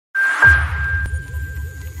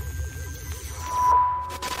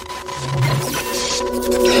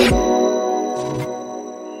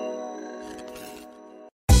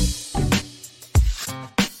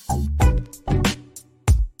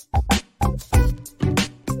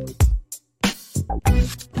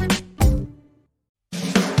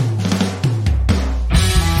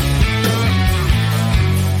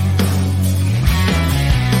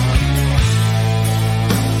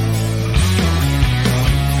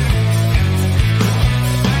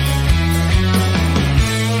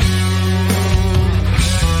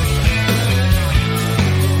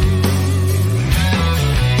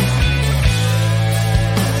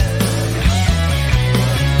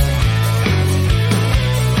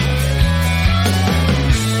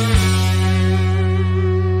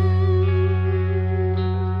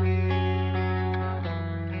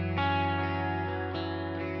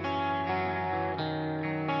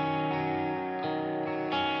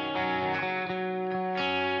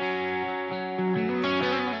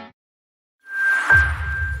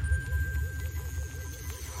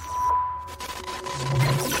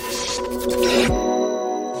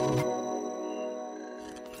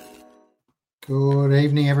Good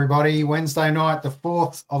evening, everybody. Wednesday night, the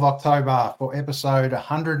 4th of October for episode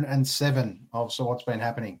 107 of So What's Been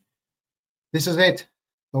Happening. This is it,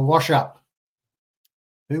 the wash-up.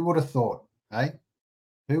 Who would have thought, eh?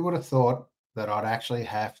 Who would have thought that I'd actually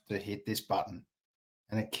have to hit this button?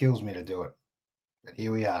 And it kills me to do it. But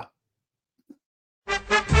here we are. Good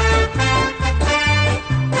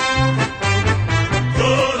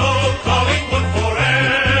old Collingwood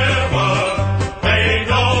forever. They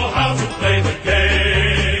know how to play the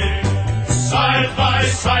game. Side by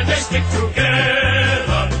side they stick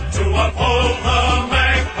together to uphold the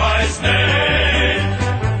Magpies'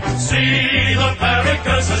 name. See the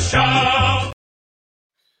Barrackers shout.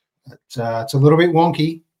 It's a little bit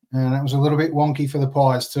wonky, and it was a little bit wonky for the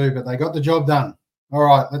Pies too, but they got the job done. All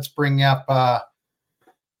right, let's bring up the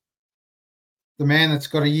man that's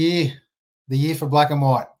got the year for black and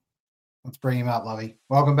white. Let's bring him up, Lovey.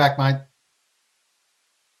 Welcome back, mate.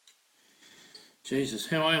 Jesus,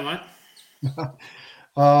 how are you, mate?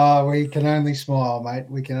 We can only smile, mate.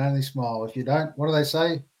 We can only smile. If you don't, what do they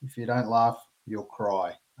say? If you don't laugh, you'll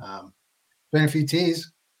cry. Been a few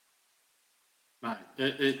tears. Mate,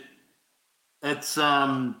 it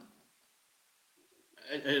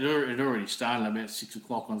already started about 6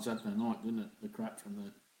 o'clock on Saturday night, didn't it? The crap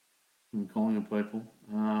from Collingwood people.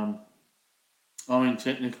 I mean,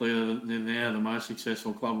 technically, they're now the most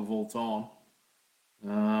successful club of all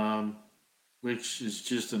time, which is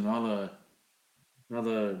just another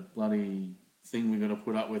bloody thing we've got to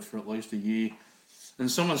put up with for at least a year.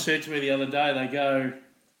 And someone said to me the other day, they go,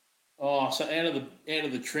 "Oh, so out of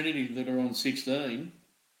the Trinity that are on 16,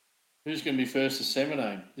 who's going to be first to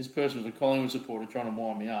 17?" This person was a Collingwood supporter trying to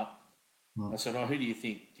wind me up. I said, "Oh, who do you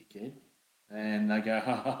think, dickhead?" And they go,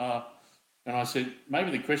 "Ha ha ha." And I said, maybe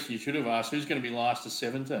the question you should have asked, who's going to be last to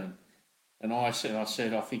 17? And I said, I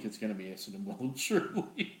think it's going to be Essendon, well and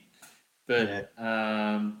truly. But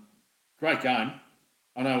great game.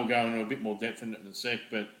 I know we'll go into a bit more depth in it in a sec,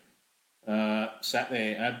 but sat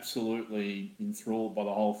there absolutely enthralled by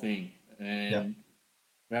the whole thing. And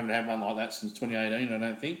we haven't had one like that since 2018, I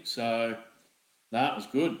don't think. So, it was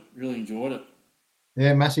good. Really enjoyed it.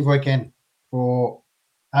 Yeah, massive weekend for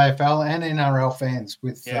AFL and NRL fans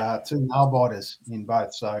with two nail-biters in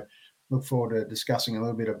both. So look forward to discussing a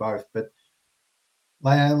little bit of both. But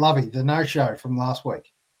Lovey, the no-show from last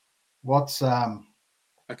week. What's our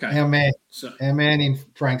man in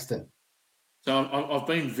Frankston? So I've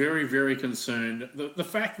been very, very concerned. The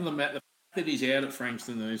fact of the matter that he's out at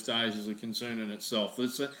Frankston these days is a concern in itself.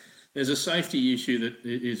 There's a safety issue that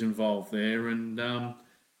is involved there, and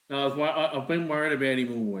I've been worried about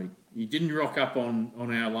him all week. He didn't rock up on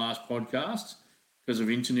our last podcast because of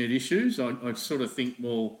internet issues. I sort of think,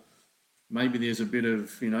 well, maybe there's a bit of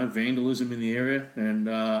vandalism in the area, and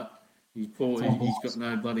he's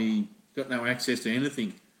got no access to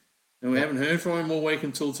anything. And we haven't heard from him all week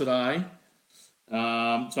until today.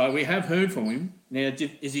 So we have heard from him. Now,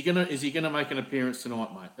 is he gonna make an appearance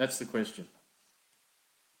tonight, mate? That's the question.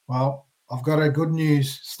 Well, I've got a good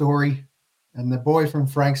news story. And the boy from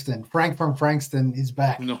Frankston, Frank from Frankston, is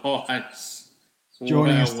back. Nice.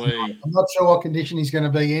 Joining us tonight. I'm not sure what condition he's going to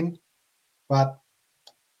be in, but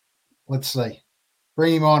let's see.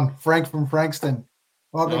 Bring him on. Frank from Frankston.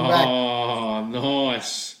 Welcome back. Oh,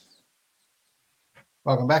 nice.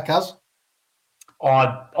 Welcome back, cuz.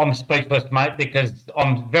 I'm speechless, mate, because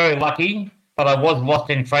I'm very lucky, but I was lost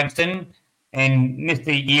in Frankston and missed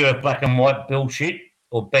the year of black and white bullshit,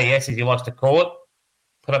 or BS as he likes to call it.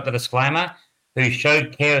 Put up the disclaimer, who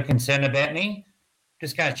showed care and concern about me.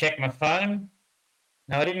 Just going to check my phone.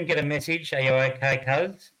 No, I didn't get a message. Are you okay,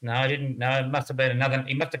 cuz? No, I didn't. No, it must have been another.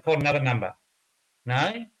 He must have called another number.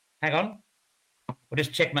 No? Hang on. We'll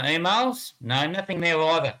just check my emails. No, nothing there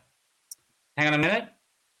either. Hang on a minute.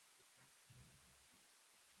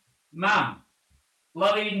 Mum,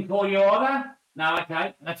 Lovey didn't call you either? No,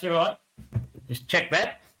 okay. That's all right. Just check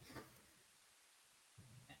that.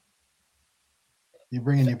 You're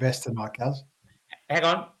bringing your best tonight, cuz. Hang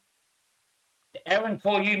on. Did Aaron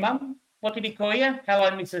call you, Mum? What did he call you? Hello,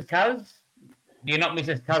 Mrs. Cuz. You're not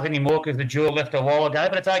Mrs. Cuz anymore because the jewel left a while ago,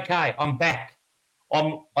 but it's okay. I'm back.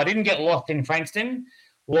 I didn't get lost in Frankston.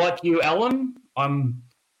 Like you, Alan, I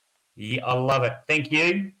love it. Thank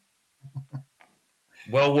you.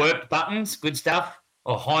 Well worked buttons. Good stuff.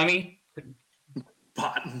 Oh, Jaime.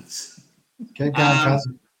 Buttons. Keep going,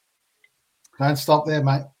 cousin. Don't stop there,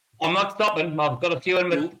 mate. I'm not stopping. I've got a few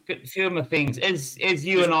of my things. As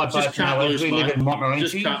you and I both know, as we live in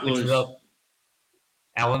Montmorency, which is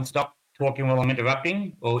Alan, stop talking while I'm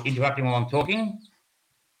interrupting, or interrupting while I'm talking.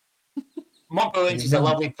 Montmorency is a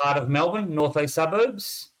lovely part of Melbourne, northeast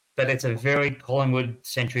suburbs. but it's a very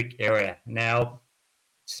Collingwood-centric area. Now,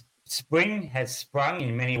 spring has sprung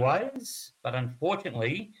in many ways, but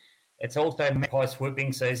unfortunately, it's also Magpie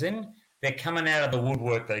swooping season. They're coming out of the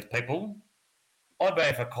woodwork, these people. I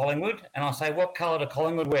vote for Collingwood, and I say, what colour do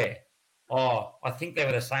Collingwood wear? Oh, I think they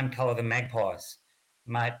were the same colour the Magpies.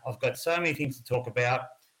 Mate, I've got so many things to talk about.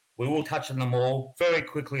 We will touch on them all. Very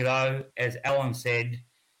quickly, though, as Alan said,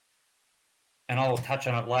 and I will touch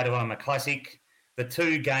on it later on in the Classic, the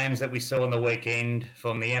two games that we saw on the weekend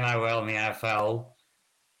from the NRL and the AFL,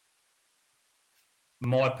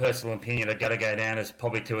 my personal opinion, are going to go down as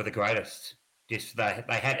probably two of the greatest. Just they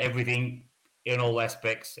had everything in all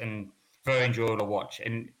aspects and very enjoyable to watch.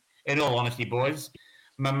 And in all honesty, boys,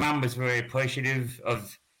 my mum was very appreciative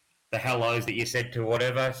of the hellos that you said to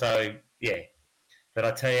whatever. So, yeah. But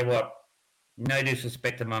I tell you what, no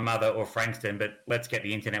disrespect to my mother or Frankston, but let's get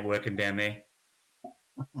the internet working down there.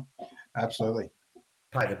 Absolutely.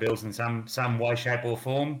 Pay the bills in some way, shape or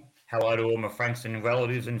form. Hello to all my Frankston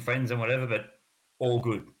relatives and friends and whatever, but all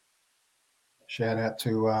good. Shout out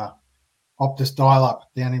to Optus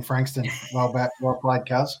Dial-Up down in Frankston. Well played,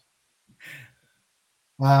 cuz.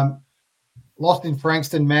 Lost in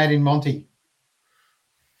Frankston, mad in Monty.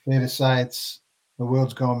 Fair to say the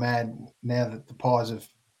world's gone mad now that the Pies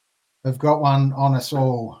have got one on us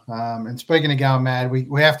all. And speaking of going mad,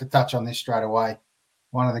 we have to touch on this straight away.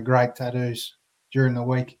 One of the great tattoos during the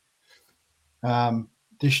week,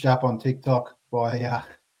 dished up on TikTok by a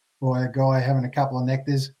guy having a couple of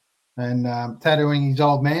nectars and tattooing his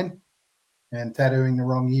old man and tattooing the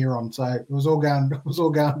wrong year on. So it was all going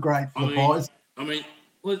great for the Pies. I mean,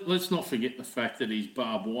 let's not forget the fact that his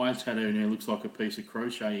barbed wire tattoo now looks like a piece of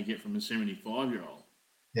crochet you get from a 75-year-old.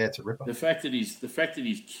 Yeah, it's a ripper. The fact that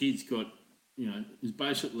his kid's got, is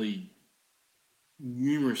basically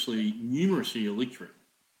numerously illiterate.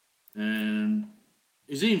 And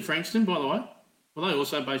is he in Frankston, by the way? Were they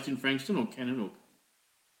also based in Frankston or Cannonook?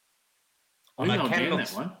 I think they were down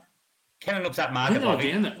that way. Cannonook's up I market. think they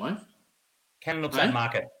were down that way. Cannonook's up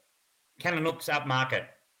market. Cannonook's up market.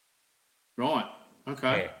 Right.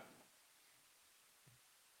 Okay. Yeah.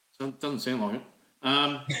 So it doesn't sound like it.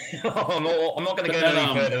 I'm not going to go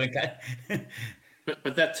any further. Okay.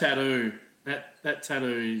 but that tattoo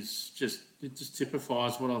is just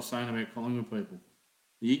typifies what I was saying about Collingwood people.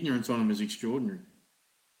 The ignorance on them is extraordinary,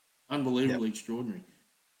 unbelievably extraordinary.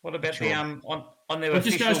 What about the on their? It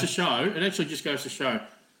just goes to show. It actually just goes to show,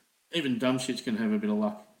 even dumb shits can have a bit of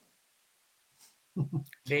luck.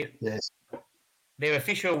 Yes. Their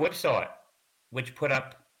official website, which put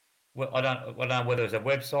up, I don't know whether it was a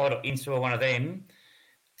website or Insta or one of them,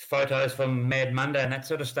 photos from Mad Monday and that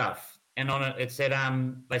sort of stuff. And on it, it said,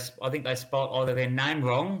 I think they spelled either their name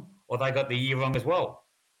wrong or they got the year wrong as well.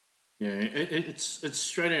 Yeah, it's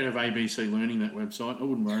straight out of ABC Learning, that website. I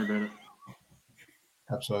wouldn't worry about it.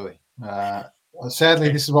 Absolutely. Sadly,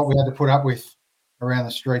 this is what we had to put up with around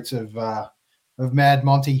the streets of Mad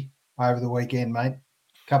Monty over the weekend, mate.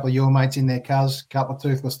 A couple of your mates in there, cuz, a couple of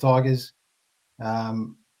toothless tigers,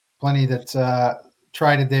 plenty that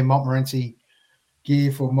traded their Montmorency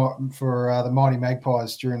gear for the mighty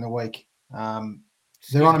Magpies during the week. They're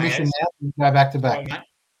on a mission now to go back to back.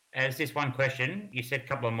 As this one question, you said a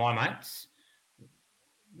couple of my mates.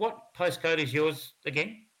 What postcode is yours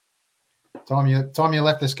again? Time you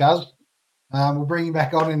left us, cuz. We'll bring you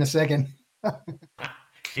back on in a second.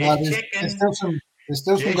 There's still some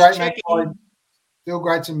great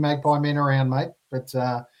Magpie men around, mate. But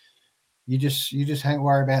you just ain't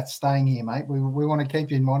worry about staying here, mate. We want to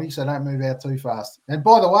keep you in Monty, so don't move out too fast. And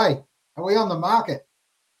by the way, are we on the market?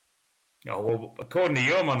 Oh, well, according to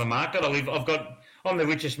you, I'm on the market. I'm the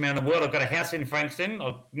richest man in the world. I've got a house in Frankston.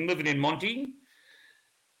 I'm living in Monty.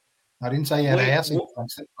 I didn't say you had a house in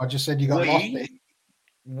Frankston. I just said you got lost there.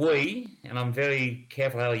 We, and I'm very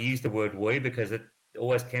careful how I use the word we because it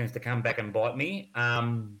always tends to come back and bite me.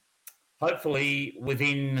 Hopefully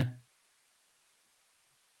within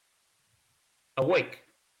a week.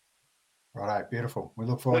 Right, beautiful. We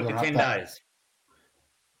look forward to 10 days.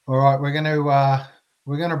 All right, we're going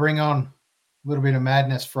to bring on a little bit of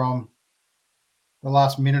madness from the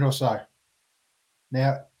last minute or so.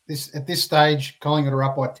 Now, at this stage, Collingwood are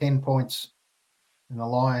up by 10 points, and the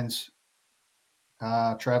Lions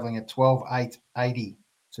are travelling at 12-8-80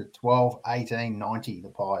 to 12-18-90, the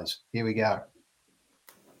Pies. Here we go.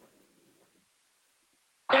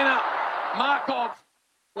 Kenner, Markov,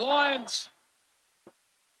 Lions,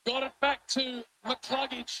 got it back to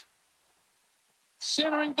McCluggage.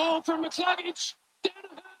 Centering ball from McCluggage. Down to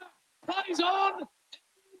her. Plays on.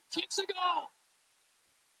 Kicks a goal.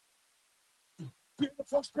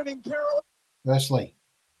 Beautiful spinning Carroll. Firstly,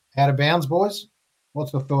 out of bounds, boys.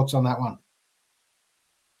 What's the thoughts on that one?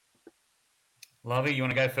 Lovey, you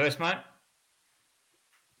want to go first, mate?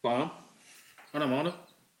 Play on. I don't mind it.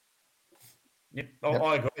 Yep.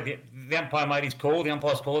 I agree. The umpire made his call. The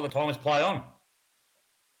umpire's call at the time was play on.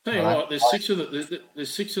 Tell you what, there's six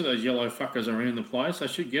of those yellow fuckers around the place. They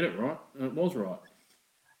should get it right. It was right.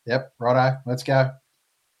 Yep, righto. Let's go.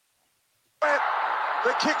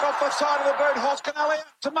 The kick off the side of the boot. Hoskinelli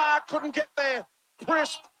to Mark. Couldn't get there.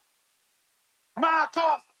 Crisp. Mark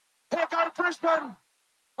off. Here go Brisbane.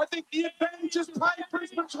 I think the advantage has played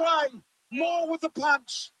Brisbane's way. More with the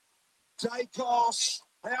punch. Dacos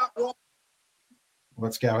out.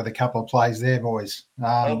 Let's go with a couple of plays there, boys.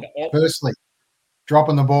 Firstly,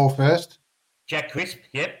 dropping the ball first. Jack Crisp,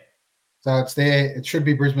 yep. So it's there. It should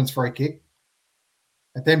be Brisbane's free kick.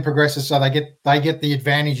 It then progresses, so they get the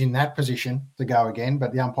advantage in that position to go again,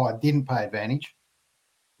 but the umpire didn't pay advantage.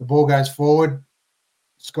 The ball goes forward,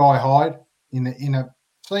 sky high in a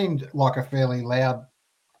seemed like a fairly loud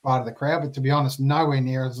part of the crowd, but to be honest, nowhere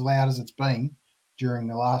near as loud as it's been during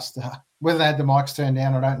the last. Whether they had the mics turned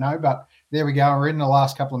down, I don't know, but there we go. We're in the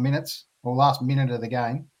last couple of minutes or last minute of the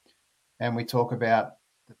game, and we talk about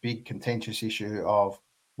the big contentious issue of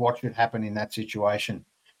what should happen in that situation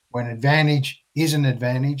when advantage is an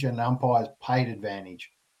advantage and the umpire's paid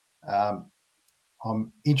advantage.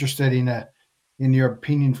 I'm interested in your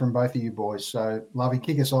opinion from both of you boys. So, Lovey,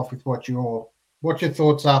 kick us off with what your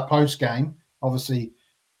thoughts are post game. Obviously,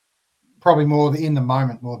 probably more in the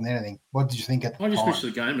moment more than anything. What did you think at the time? I just wish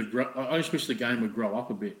the game would grow up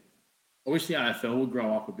a bit. I wish the AFL would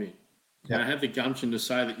grow up a bit. Yep. And have the gumption to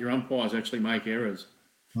say that your umpires actually make errors.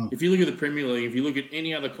 If you look at the Premier League, if you look at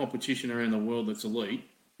any other competition around the world that's elite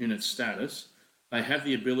in its status, they have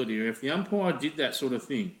the ability, or if the umpire did that sort of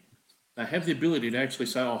thing, they have the ability to actually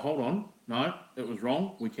say, oh, hold on, no, it was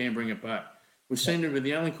wrong, we can bring it back. We seem to be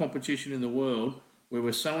the only competition in the world where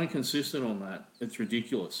we're so inconsistent on that, it's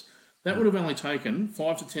ridiculous. That would have only taken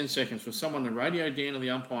 5 to 10 seconds for someone to radio down to the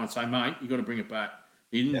umpire and say, mate, you've got to bring it back.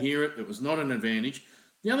 He didn't hear it. It was not an advantage.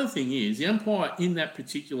 The other thing is, the umpire in that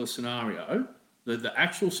particular scenario, the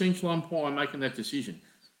actual central umpire making that decision,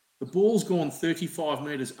 the ball's gone 35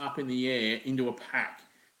 metres up in the air into a pack.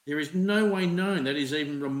 There is no way known that is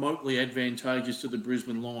even remotely advantageous to the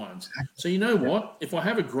Brisbane Lions. So you know what? If I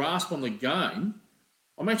have a grasp on the game,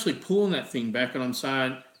 I'm actually pulling that thing back and I'm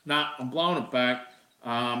saying, nah, I'm blowing it back.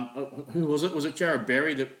 Who was it? Was it Jared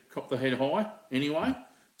Berry that copped the head high anyway?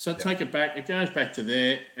 So take it back. It goes back to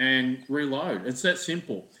there and reload. It's that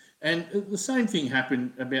simple. And the same thing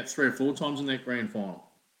happened about 3 or 4 times in that grand final.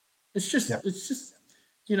 It's just,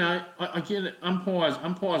 you know, I get it. Umpires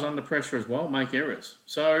under pressure as well make errors.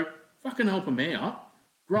 So fucking help them out,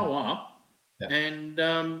 grow up, and,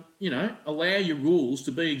 you know, allow your rules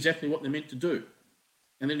to be exactly what they're meant to do.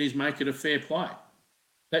 And then is make it a fair play.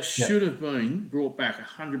 That should have been brought back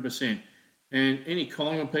 100%. And any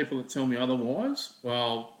Collingwood people that tell me otherwise,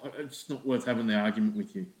 well, it's not worth having the argument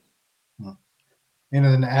with you.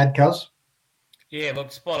 Anything to add, Cuz? Yeah,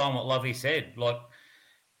 look, spot on what Lovey said. Like,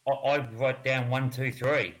 I wrote down 1, 2,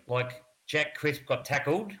 3. Like, Jack Crisp got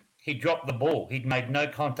tackled. He dropped the ball. He'd made no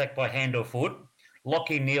contact by hand or foot.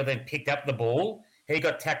 Lockie Neal then picked up the ball. He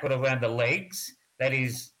got tackled around the legs. That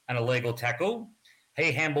is an illegal tackle.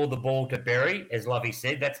 He handballed the ball to Berry, as Lovey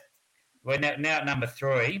said. We're now at number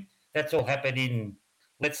 3. That's all happened in,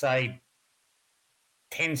 let's say,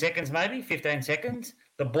 10 seconds maybe, 15 seconds.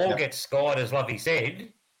 The ball gets skied, as Lovey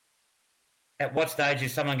said. At what stage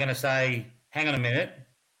is someone going to say, hang on a minute,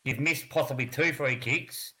 you've missed possibly 2 free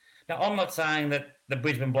kicks? Now, I'm not saying that the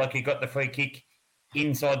Brisbane bloke who got the free kick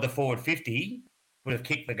inside the forward 50 would have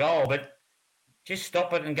kicked the goal, but just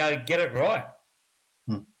stop it and go get it right.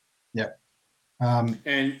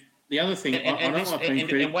 And the other thing,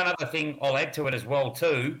 and one other thing I'll add to it as well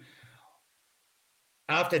too,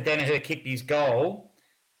 after Danaher kicked his goal,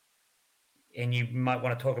 and you might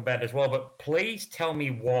want to talk about it as well, but please tell me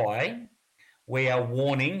why we are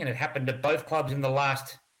warning, and it happened to both clubs in the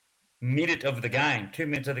last minute of the game, 2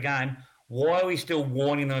 minutes of the game, why are we still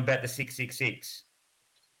warning them about the 666?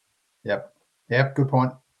 Yep, good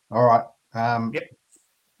point. All right.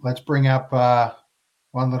 Let's bring up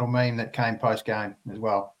one little meme that came post-game as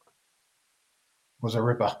well. It was a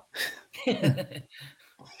ripper. It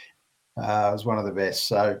was one of the best.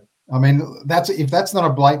 So, I mean, if that's not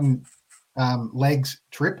a blatant legs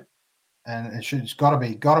trip, and it's got to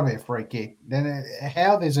be a free kick, then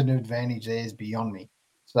how there's an advantage there is beyond me.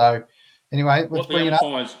 So, anyway, let's bring it up.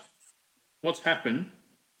 What's happened,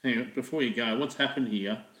 hang on, before you go, what's happened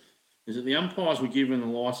here is that the umpires were given the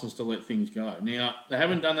licence to let things go. Now, they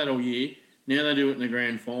haven't done that all year. Now they do it in the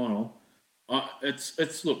grand final. Look, that's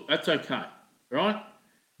okay. right?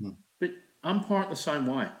 Hmm. But umpire it the same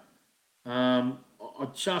way. I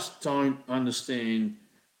just don't understand.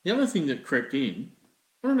 The other thing that crept in,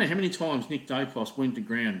 I don't know how many times Nick Dacos went to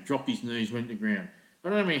ground, dropped his knees, went to ground. I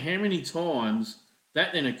don't know how many times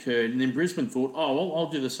that then occurred, and then Brisbane thought, oh, well, I'll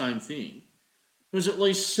do the same thing. There was at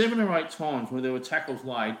least 7 or 8 times where there were tackles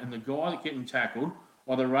laid, and the guy that getting tackled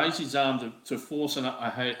either raised his arm to force a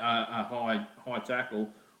high tackle,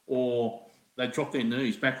 or they dropped their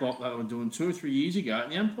knees back like they were doing 2 or 3 years ago,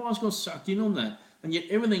 and the umpires got sucked in on that. And yet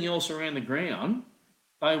everything else around the ground,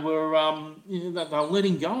 they were they were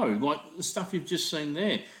letting go, like the stuff you've just seen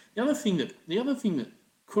there. The other thing that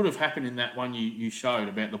could have happened in that one you showed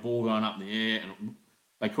about the ball going up in the air and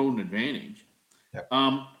they called an advantage. Yep.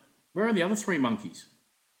 Where are the other 3 monkeys?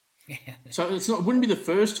 So it wouldn't be the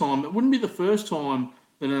first time. It wouldn't be the first time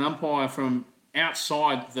that an umpire from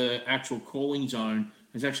outside the actual calling zone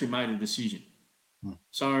has actually made a decision.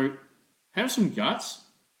 So have some guts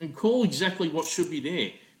and call exactly what should be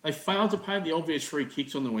there. They failed to pay the obvious free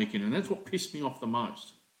kicks on the weekend, and that's what pissed me off the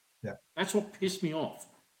most. Yeah, that's what pissed me off.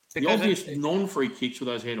 The Because obvious non-free kicks were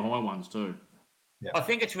those head-high ones too. Yeah. I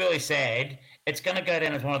think it's really sad. It's going to go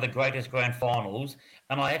down as one of the greatest grand finals,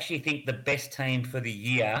 and I actually think the best team for the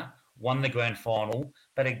year won the grand final.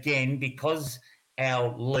 But again, because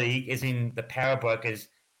our league is in the power brokers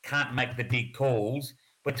can't make the big calls,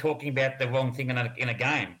 we're talking about the wrong thing in a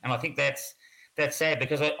game. And I think that's sad,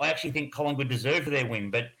 because I actually think Collingwood deserved their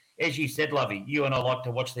win. But as you said, Lovey, you and I like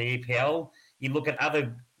to watch the EPL. You look at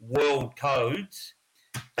other world codes,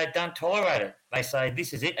 they don't tolerate it. They say,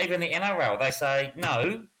 this is it. Even the NRL, they say,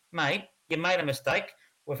 no, mate, you made a mistake.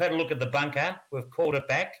 We've had a look at the bunker. We've called it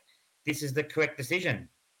back. This is the correct decision.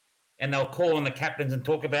 And they'll call on the captains and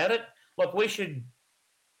talk about it. Like, we should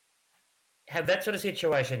have that sort of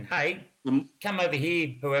situation. Hey, come over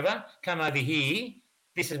here, whoever. Come over here.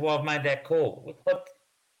 This is why I've made that call. What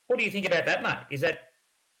do you think about that, mate? Is that...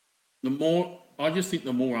 I just think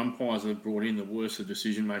the more umpires they've brought in, the worse the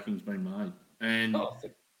decision-making's been made. And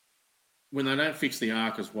when they don't fix the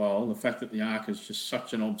arc as well, the fact that the arc is just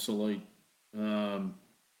such an obsolete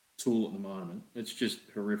tool at the moment, it's just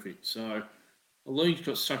horrific. So the league's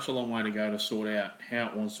got such a long way to go to sort out how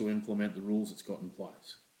it wants to implement the rules it's got in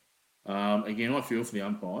place. Again, I feel for the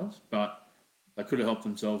umpires, but they could have helped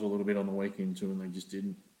themselves a little bit on the weekend too, and they just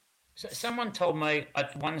didn't. So someone told me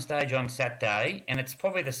at one stage on Saturday, and it's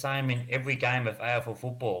probably the same in every game of AFL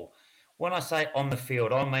football, when I say on the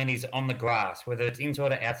field, I mean is on the grass, whether it's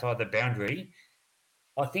inside or outside the boundary.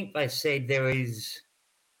 I think they said there is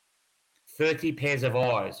 30 pairs of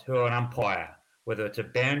eyes who are an umpire, whether it's a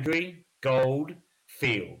boundary, gold,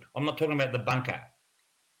 field. I'm not talking about the bunker.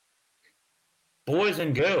 Boys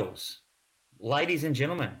and girls, ladies and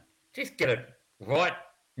gentlemen, just get it right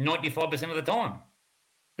 95% of the time.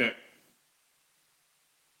 Yeah.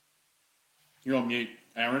 You're on mute,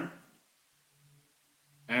 Aaron.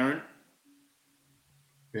 Aaron?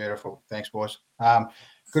 beautiful. Thanks, boys.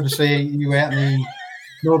 Good to see you out in the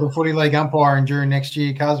Northern Footy League umpiring during next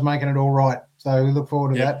year. Cuz making it all right. So we look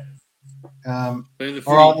forward to that. Being the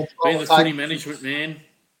footy, footy management man.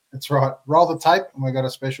 That's right. Roll the tape, and we've got a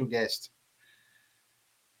special guest.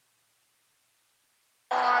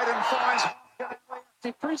 And finds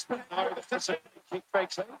Brisbane. Kick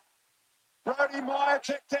breaks in. Brody Meyer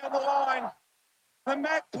checked down the line. The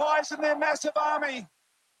Magpies and their massive army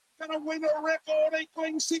going to win a record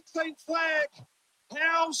equaling 16th flag.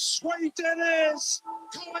 How sweet it is!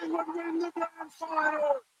 Collingwood win the grand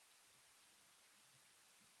final.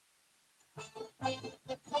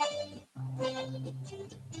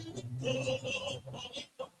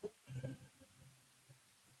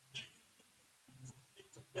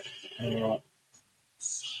 All right.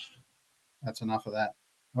 That's enough of that.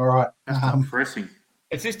 All right. That's depressing.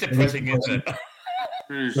 It's just depressing, isn't it?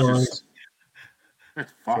 Stories.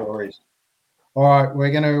 That's fucked. Stories. All right,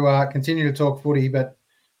 we're going to continue to talk footy, but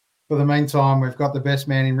for the meantime, we've got the best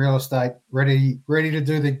man in real estate ready to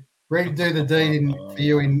do the deed for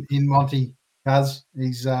you in Monty. Cuz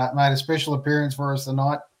he's made a special appearance for us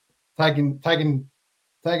tonight, taking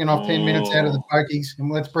off 10 minutes out of the pokies, and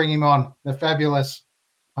let's bring him on. The fabulous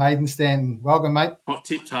Hayden Stanton. Welcome, mate. Hot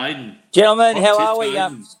tips, Hayden. Gentlemen, Hot how tips, are we?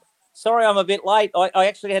 Hayden. Sorry I'm a bit late. I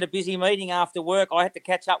actually had a busy meeting after work. I had to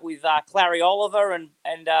catch up with Clary Oliver and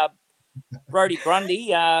Brodie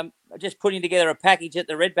Grundy, just putting together a package at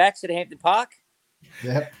the Redbacks at Hampton Park.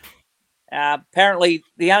 Yep. Apparently,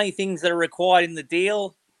 the only things that are required in the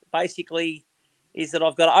deal basically is that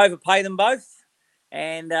I've got to overpay them both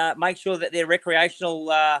and make sure that their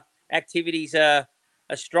recreational activities are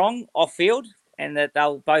strong off-field and that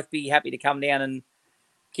they'll both be happy to come down and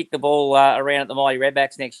kick the ball around at the Mighty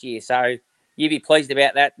Redbacks next year. So you'd be pleased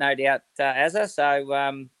about that, no doubt, Azza.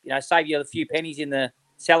 So, save you a few pennies in the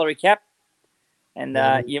salary cap. And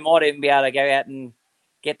you might even be able to go out and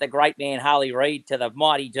get the great man Harley Reid to the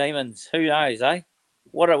mighty Demons. Who knows, eh?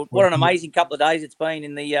 What an amazing couple of days it's been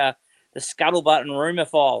in the scuttlebutt and rumour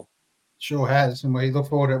file. Sure has, and we look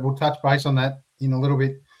forward to it. We'll touch base on that in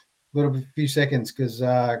a few seconds, because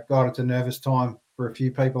God, it's a nervous time for a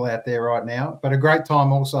few people out there right now, but a great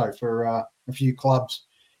time also for a few clubs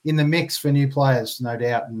in the mix for new players, no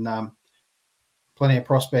doubt, and plenty of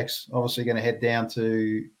prospects obviously going to head down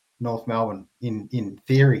to North Melbourne in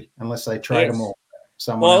theory, unless they trade them all.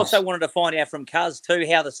 Well, I also wanted to find out from Cuz too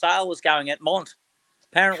how the sale was going at Mont.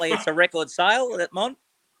 Apparently, it's a record sale at Mont.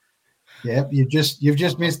 Yeah, you've just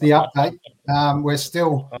missed the update. We're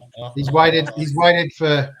still. He's waited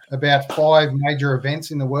for about 5 major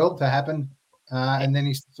events in the world to happen, and then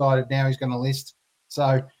he's decided now he's going to list.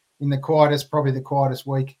 So probably the quietest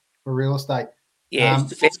week for real estate. Yeah.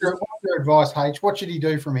 What's your advice, H? What should he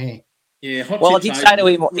do from here? Yeah. Well, I did say to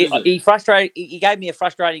him, he gave me a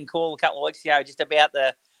frustrating call a couple of weeks ago just about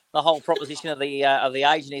the whole proposition of the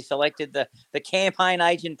agent he selected, the campaign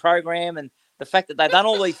agent program, and the fact that they've done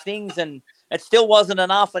all these things and it still wasn't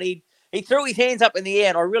enough. And he threw his hands up in the air,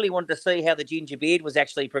 and I really wanted to see how the ginger beard was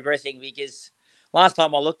actually progressing, because last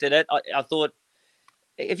time I looked at it, I thought,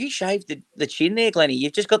 have you shaved the chin there, Glennie?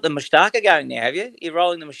 You've just got the moustache going now, have you? You're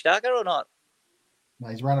rolling the moustache or not? No,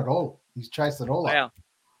 he's run it all. He's chased it all up. Wow.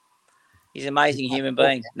 He's an amazing human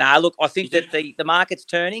being. No, look, I think that the market's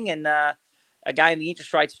turning, and again, the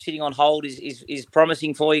interest rates sitting on hold is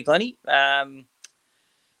promising for you, Glennie.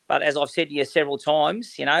 But as I've said to you several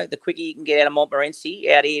times, the quicker you can get out of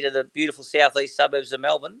Montmorency, out here to the beautiful southeast suburbs of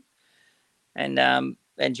Melbourne, and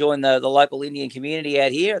join the local Indian community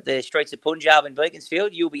out here at the streets of Punjab and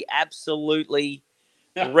Beaconsfield, you'll be absolutely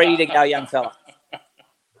ready to go, young fella.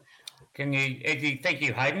 Thank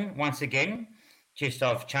you, Hayden, once again.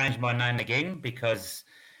 I've changed my name again because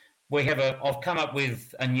I've come up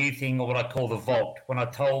with a new thing, or what I call the vault. When I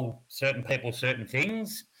told certain people certain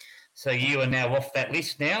things, so you are now off that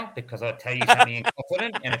list now, because I tell you something in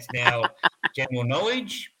confident, and it's now general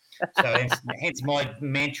knowledge. So hence my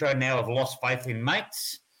mantra now of lost faith in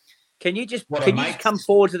mates. Can you just come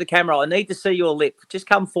forward to the camera? I need to see your lip. Just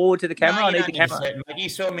come forward to the camera. No, I need the camera. You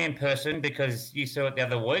saw me in person because you saw it the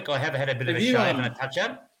other week. I have had a bit of a shave and a touch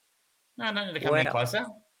up. No, I don't need to come any closer.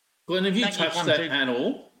 Glenn, have you touched that at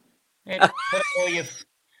all? Yeah,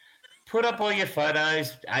 put up all your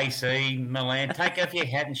photos, AC, Milan. Take off your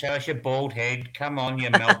hat and show us your bald head. Come on, you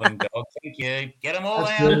Melbourne dog. Thank you. Get them all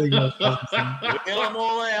out. Really Get them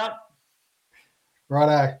all out.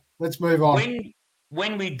 Righto. Let's move on.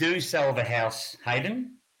 When we do sell the house,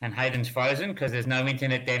 Hayden, and Hayden's frozen because there's no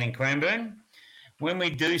internet down in Cranbourne, when we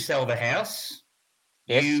do sell the house,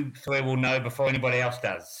 yes, you three will know before anybody else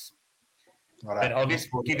does. Righto. But I'll just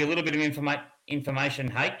give you a little bit of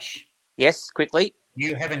information, H. Yes, quickly.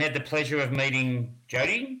 You haven't had the pleasure of meeting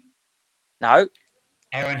Jody? No.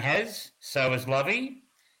 Aaron has. So has Lovey.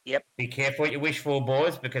 Yep. Be careful what you wish for,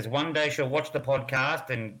 boys, because one day she'll watch the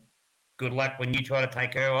podcast, and good luck when you try to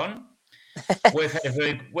take her on. We've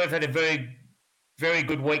had a very, very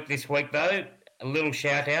good week this week, though. A little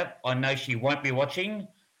shout out. I know she won't be watching.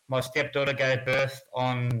 My stepdaughter gave birth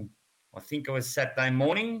on, I think it was Saturday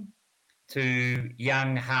morning, to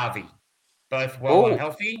young Harvey. Both well and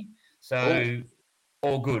healthy. So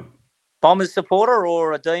all good. Bombers supporter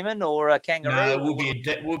or a Demon or a Kangaroo?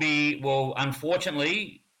 No,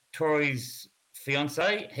 unfortunately, Tori's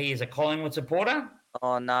fiance, he is a Collingwood supporter.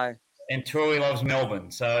 Oh, no. And Tori loves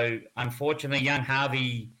Melbourne. So, unfortunately, young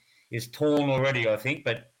Harvey is torn already, I think.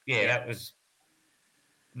 But, yeah, that was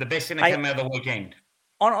the best thing that came out of the weekend.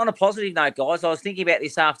 On a positive note, guys, I was thinking about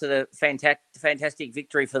this after the fantastic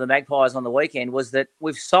victory for the Magpies on the weekend, was that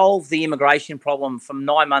we've solved the immigration problem from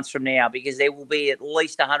 9 months from now, because there will be at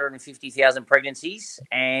least 150,000 pregnancies,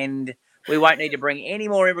 and we won't need to bring any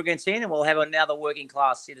more immigrants in, and we'll have another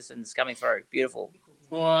working-class citizens coming through. Beautiful.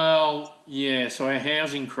 Well, yeah, so our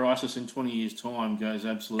housing crisis in 20 years' time goes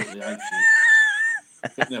absolutely apeshit.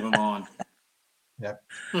 But never mind. Yep.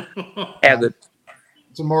 How good.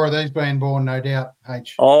 Some more of these being born, no doubt,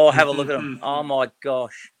 H. Oh, have a look at them. Oh, my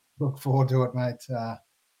gosh. Look forward to it, mate.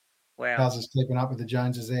 Wow. Cuz is keeping up with the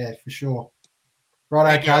Joneses there, for sure.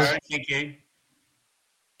 Righto, Cuz. Thank you.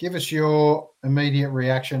 Give us your immediate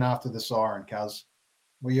reaction after the siren, Cuz.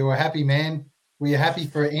 Were you a happy man? Were you happy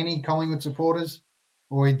for any Collingwood supporters?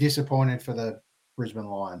 Or were you disappointed for the Brisbane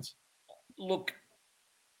Lions? Look,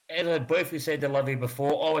 as I briefly said to Lovey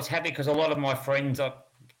before, I was happy because a lot of my friends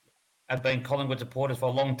have been Collingwood supporters for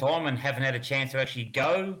a long time and haven't had a chance to actually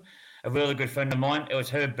go. a really good friend of mine. It was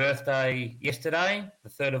her birthday yesterday, the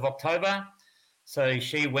 3rd of October. So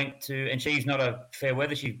she went to, and she's not a fair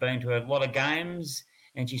weather. She's been to a lot of games,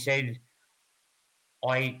 and she said,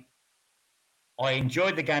 I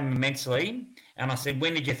enjoyed the game immensely. And I said,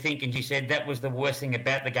 when did you think? And she said, that was the worst thing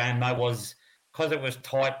about the game, though, was because it was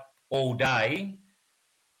tight all day,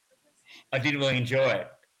 I didn't really enjoy it.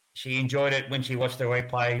 She enjoyed it when she watched the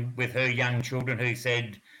replay with her young children who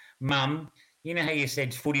said, Mum, you know how you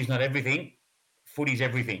said footy's not everything? Footy's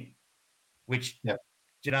everything. Which, Yep.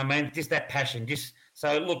 do you know what I mean? Just that passion. Just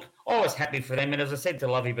so, look, I was happy for them. And as I said to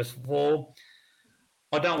Lovey before,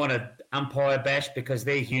 I don't want to umpire bash because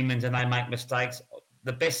they're humans and they make mistakes.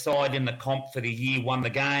 The best side in the comp for the year won the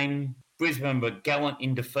game. Brisbane were gallant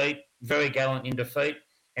in defeat, very gallant in defeat,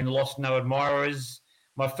 and lost no admirers.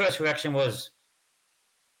 My first reaction was,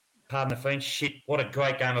 pardon the French, shit, what a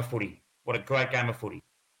great game of footy. What a great game of footy.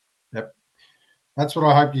 Yep. That's what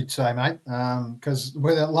I hoped you'd say, mate. Because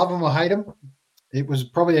whether love them or hate them, it was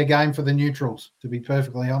probably a game for the neutrals, to be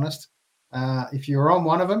perfectly honest. If you were on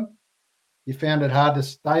one of them, you found it hard to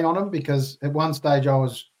stay on them because at one stage I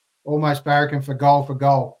was almost barracking for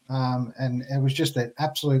goal. And it was just an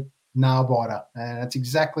absolute nail biter. And that's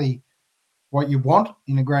exactly what you want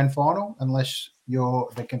in a grand final unless you're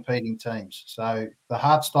the competing teams. So the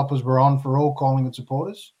heart stoppers were on for all Collingwood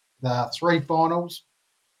supporters. The 3 finals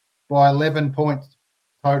by 11 points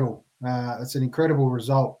total. It's an incredible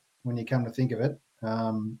result when you come to think of it.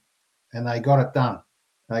 And they got it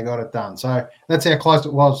done. So that's how close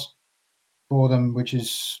it was for them, which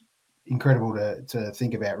is incredible to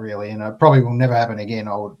think about, really. And it probably will never happen again,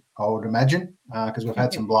 I would imagine, because we've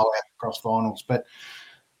had some blowouts across finals. But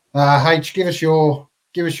H, give us your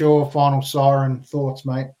final siren thoughts,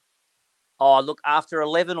 mate. Oh, look, after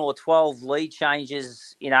 11 or 12 lead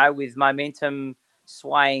changes, with momentum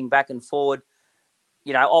swaying back and forward,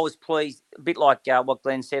 I was pleased, a bit like what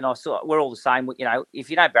Glenn said. We're all the same. If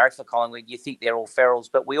you don't barrack for Collingwood, you think they're all ferals,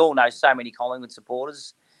 but we all know so many Collingwood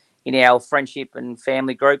supporters in our friendship and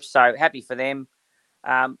family groups. So happy for them.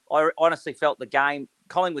 I honestly felt the game,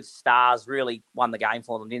 Collingwood stars really won the game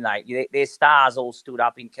for them, didn't they? Their stars all stood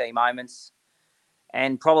up in key moments.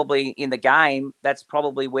 And probably in the game, that's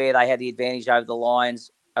probably where they had the advantage over the Lions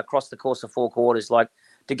across the course of 4 quarters. Like,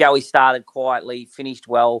 De Goey started quietly, finished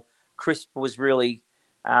well. Crisp was really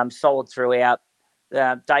solid throughout.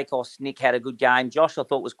 Dacos, Nick had a good game. Josh, I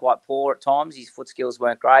thought, was quite poor at times. His foot skills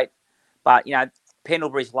weren't great. But,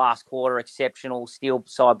 Pendlebury's last quarter, exceptional. Steele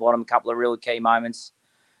side bottom, a couple of really key moments.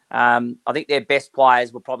 I think their best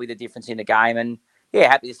players were probably the difference in the game. And, yeah,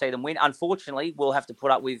 happy to see them win. Unfortunately, we'll have to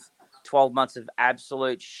put up with 12 months of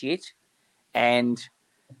absolute shit and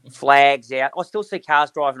flags out. I still see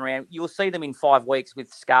cars driving around. You'll see them in 5 weeks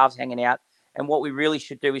with scarves hanging out. And what we really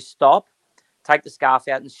should do is stop, take the scarf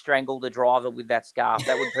out and strangle the driver with that scarf.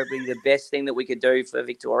 That would probably be the best thing that we could do for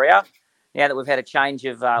Victoria. Now that we've had a change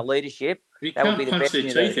of leadership, You that would can't be the punch best their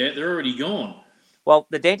thing to teeth do. out. They're already gone. Well,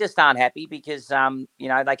 the dentists aren't happy because,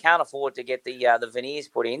 they can't afford to get the veneers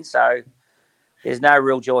put in. So there's no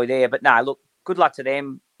real joy there. But no, look, good luck to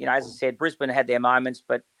them. As I said, Brisbane had their moments,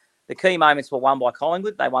 but the key moments were won by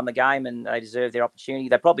Collingwood. They won the game and they deserved their opportunity.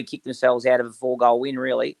 They probably kicked themselves out of a 4-goal win,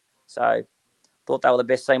 really. So thought they were the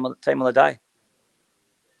best team on the day.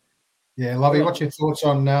 Yeah, Lovey, what's your thoughts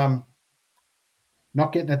on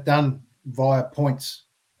not getting it done via points?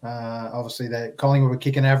 Obviously, Collingwood were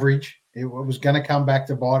kicking average. It was going to come back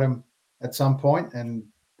to bite them at some point, and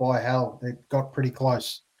by hell, it got pretty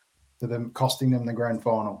close to them costing them the grand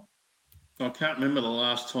final. I can't remember the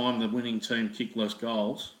last time the winning team kicked less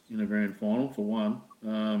goals in a grand final, for one.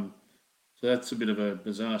 So that's a bit of a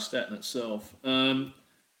bizarre stat in itself.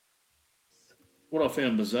 What I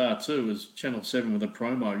found bizarre too is Channel 7 with a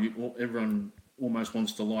promo. Everyone almost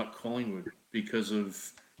wants to like Collingwood because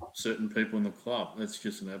of certain people in the club. That's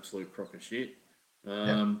just an absolute crock of shit.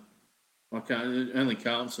 I can't. Only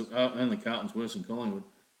Carlton's worse than Collingwood.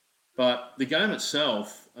 But the game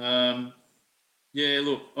itself, look,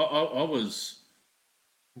 I was,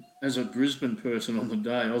 as a Brisbane person on the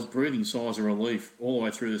day, I was breathing sighs of relief all the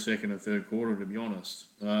way through the second and third quarter, to be honest.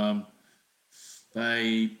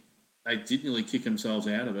 They did nearly kick themselves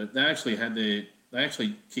out of it. They actually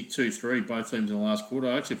kicked 2-3, both teams in the last quarter.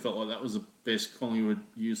 I actually felt like that was the best Collingwood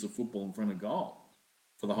used the football in front of goal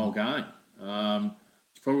for the whole game.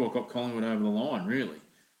 It's probably what got Collingwood over the line, really.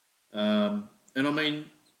 And I mean,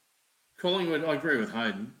 Collingwood, I agree with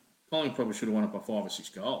Hayden. Collingwood probably should have won it by 5 or 6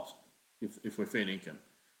 goals, if we're fair dinkum.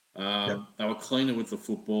 They were cleaner with the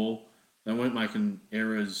football. They weren't making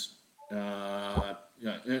errors.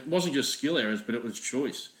 It wasn't just skill errors, but it was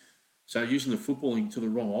choice. So using the footballing to the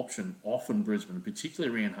wrong option, often Brisbane,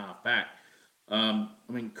 particularly around half back. I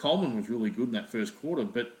mean, Coleman was really good in that first quarter,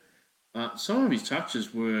 but some of his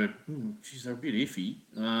touches were, they're a bit iffy.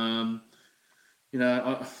 You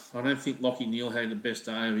know, I don't think Lachie Neale had the best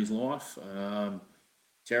day of his life.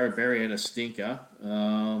 Jared Berry had a stinker.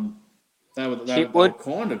 They were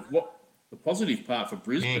kind of what the positive part for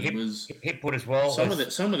Brisbane was. Hipwood as well.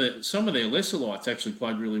 Some of their lesser lights actually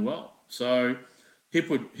played really well. So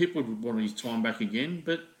Hipwood would want his time back again.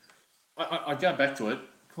 But I go back to it.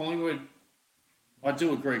 Collingwood, I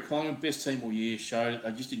do agree. Collingwood best team all year showed it.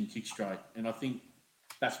 They just didn't kick straight, and I think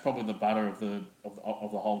that's probably the butter of the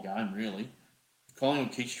whole game. Really, if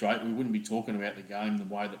Collingwood kick straight, we wouldn't be talking about the game the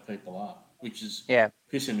way that people are, which is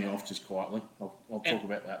pissing me off just quietly. I'll talk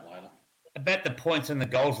about that later. About the points and the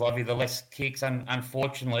goals, Lovey, the less kicks, and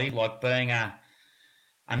unfortunately, like being a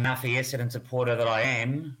Nuffy Essendon supporter that I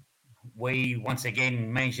am, we once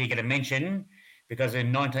again managed to get a mention because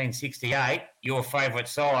in 1968, your favourite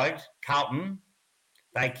side, Carlton,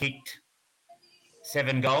 they kicked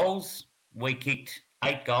 7 goals. We kicked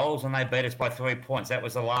 8 goals, and they beat us by 3 points. That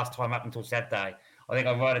was the last time up until Saturday. I think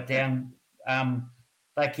I wrote it down.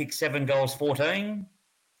 They kicked 7 goals, 14.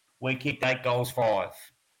 We kicked 8 goals, 5.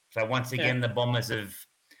 So once again, the Bombers have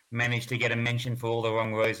managed to get a mention for all the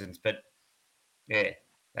wrong reasons. But yeah,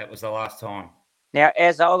 that was the last time. Now,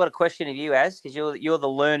 Az, I've got a question of you, Az, because you're the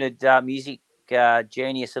learned music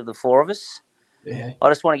genius of the four of us. Yeah. I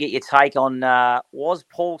just want to get your take on was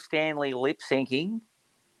Paul Stanley lip syncing?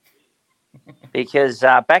 Because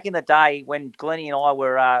back in the day when Glennie and I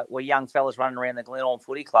were young fellas running around the Glenelg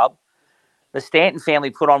Footy Club, the Stanton family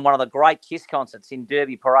put on one of the great Kiss concerts in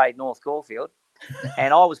Derby Parade, North Caulfield.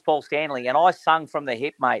 And I was Paul Stanley, and I sung from the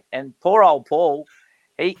hip, mate. And poor old Paul,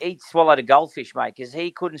 he swallowed a goldfish, mate, because he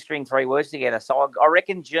couldn't string 3 words together. So I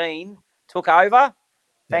reckon Gene took over.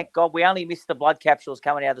 Thank God we only missed the blood capsules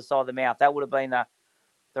coming out the side of the mouth. That would have been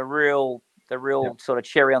the real sort of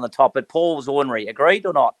cherry on the top. But Paul was ordinary. Agreed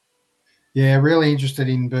or not? Yeah, really interested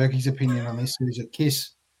in Berkey's opinion on this. He's a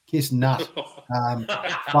kiss nut.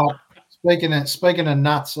 But speaking of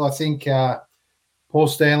nuts, I think Paul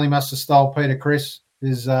Stanley must have stole Peter Chris,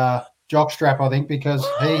 his jockstrap, I think, because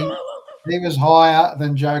he was higher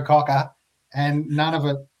than Joe Cocker, and none of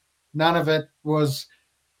it was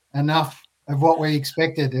enough of what we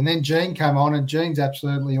expected. And then Gene came on, and Gene's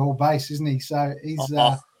absolutely all base, isn't he? So he's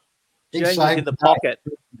Gene was in the pocket.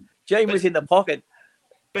 Gene was in the pocket.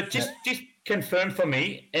 But just confirm for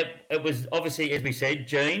me, it was obviously, as we said,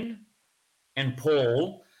 Gene and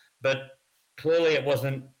Paul, but clearly it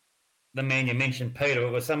wasn't the man you mentioned, Peter.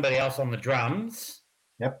 It was somebody else on the drums.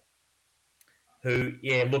 Yep. Who,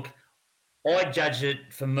 look, I judged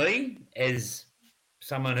it for me as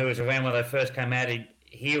someone who was around when they first came out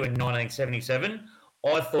here in 1977.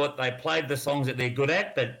 I thought they played the songs that they're good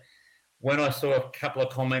at, but when I saw a couple of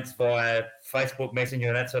comments via Facebook Messenger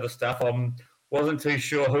and that sort of stuff, I wasn't too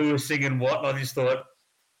sure who was singing what, and I just thought,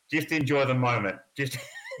 just enjoy the moment. Just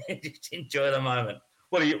enjoy the moment.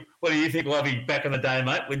 What do you think, Lovey, back in the day,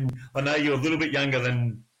 mate? When I know you're a little bit younger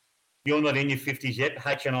than you're not in your 50s yet.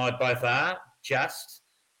 H and I both are. Just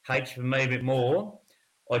H for me a bit more.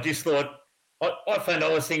 I just thought I found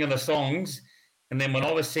I was singing the songs, and then when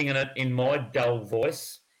I was singing it in my dull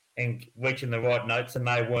voice and reaching the right notes, and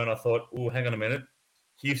they weren't, I thought, oh, hang on a minute,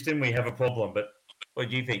 Houston, we have a problem. But what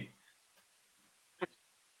do you think?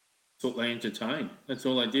 Thought they entertained. That's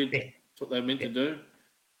all they did. That's what they meant to do.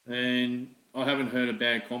 And I haven't heard a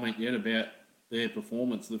bad comment yet about their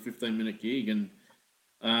performance, the 15-minute gig. And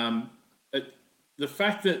the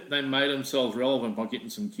fact that they made themselves relevant by getting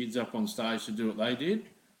some kids up on stage to do what they did,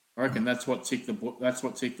 I reckon that's what ticked the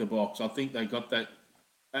box. I think they got that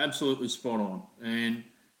absolutely spot on. And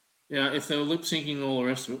if they were lip syncing and all the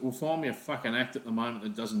rest of it, we'll find me a fucking act at the moment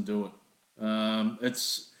that doesn't do it.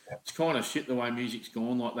 It's kind of shit the way music's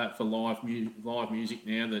gone like that for live music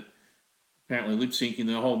now, that apparently lip syncing,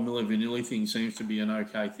 the whole Milli Vanilli thing seems to be an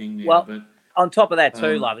okay thing now. Well, but on top of that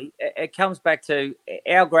too, Lovey, it comes back to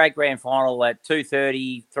our grand final at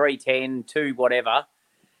 2:30, 3:10, 2 whatever.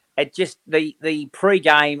 It just the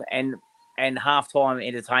pre-game and halftime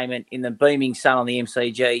entertainment in the beaming sun on the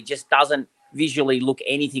MCG just doesn't visually look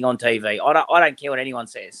anything on TV. I don't care what anyone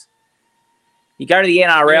says. You go to the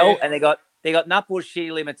NRL and they got Nutbush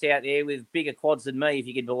Shitty Limits out there with bigger quads than me, if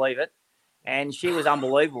you can believe it. And she was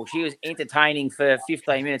unbelievable. She was entertaining for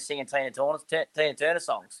 15 minutes singing Tina Turner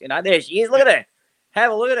songs. There she is. Look at her.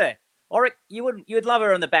 Have a look at her. I reckon you'd love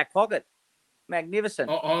her in the back pocket. Magnificent.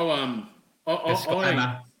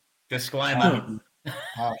 Disclaimer.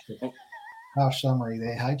 Harsh summary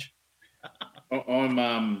there, H.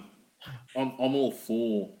 I'm all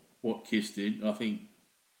for what Kiss did. I think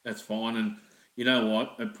that's fine. And you know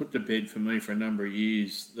what? It put to bed for me for a number of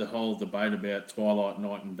years the whole debate about Twilight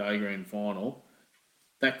Night and Day Grand Final.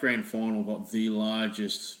 That Grand Final got the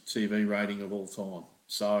largest TV rating of all time.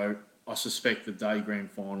 So I suspect the Day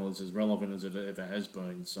Grand Final is as relevant as it ever has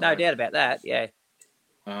been. So, No doubt about that, yeah.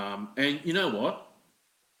 And you know what?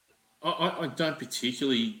 I don't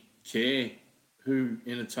particularly care who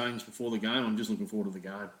entertains before the game. I'm just looking forward to the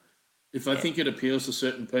game. If I think it appeals to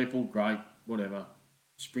certain people, great, whatever.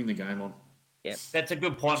 Just bring the game on. Yeah, that's a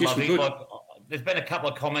good point, Just Lovey. good. Like, there's been a couple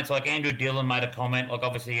of comments, like Andrew Dillon made a comment, like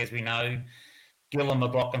obviously, as we know, Gillon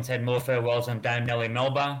McLaughlin's had more farewells than Dame Nelly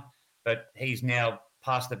Melba, but he's now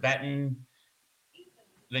passed the baton.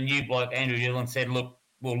 The new bloke, Andrew Dillon, said, look,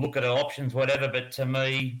 we'll look at our options, whatever, but to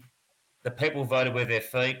me, the people voted with their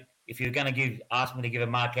feet. If you're going to ask me to give a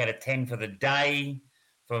mark out of 10 for the day,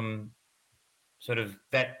 from sort of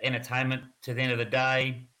that entertainment to the end of the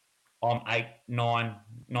day, I'm 8, 9,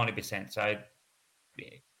 90%. So, yeah,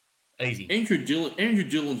 easy. Andrew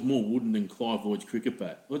Dillon's more wooden than Clive Lloyd's cricket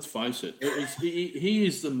bat. Let's face it. He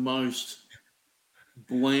is the most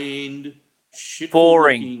bland,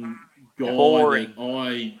 boring guy. Boring.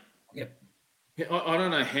 I don't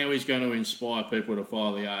know how he's going to inspire people to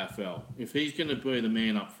follow the AFL. If he's going to be the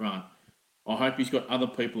man up front, I hope he's got other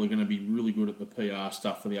people who are going to be really good at the PR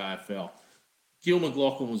stuff for the AFL. Gil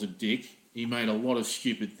McLaughlin was a dick. He made a lot of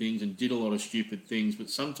stupid things and did a lot of stupid things, but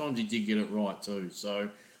sometimes he did get it right too. So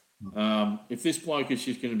if this bloke is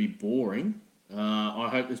just going to be boring, I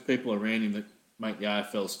hope there's people around him that make the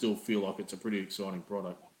AFL still feel like it's a pretty exciting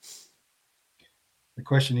product. The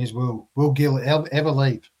question is, will Gil ever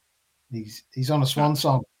leave? He's on a swan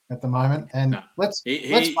song at the moment, and let's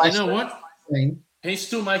face you know what? He's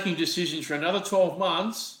still making decisions for another 12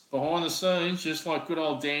 months behind the scenes, just like good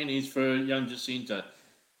old Dan is for young Jacinta.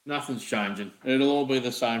 Nothing's changing. It'll all be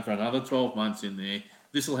the same for another 12 months in there.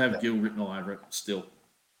 This will have Gil written all over it still.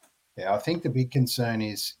 Yeah, I think the big concern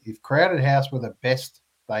is if Crowded House were the best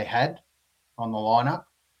they had on the lineup,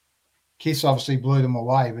 Kiss obviously blew them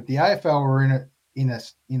away, but the AFL were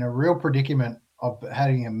in a real predicament of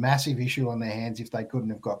having a massive issue on their hands if they couldn't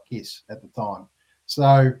have got Kiss at the time.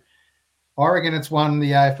 So I reckon it's one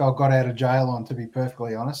the AFL got out of jail on, to be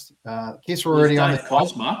perfectly honest. Kiss were already on the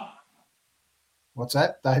Cosma. What's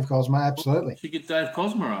that? Dave Cosma, absolutely. You get Dave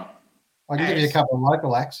Cosma up. I can give you a couple of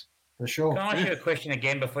local acts for sure. Can I ask you a question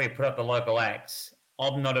again before you put up the local acts?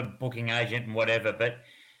 I'm not a booking agent and whatever, but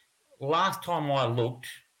last time I looked,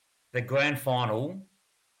 the grand final,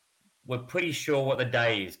 we're pretty sure what the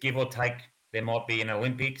day is, give or take. There might be an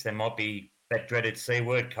Olympics, there might be that dreaded C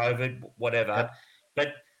word, COVID, whatever. Yep.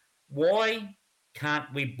 But why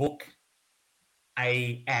can't we book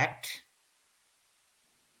a act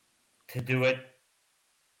to do it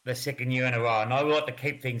the second year in a row? I know we like to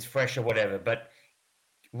keep things fresh or whatever, but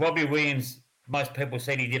Robbie Williams, most people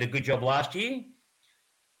said he did a good job last year.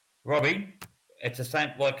 Robbie, it's the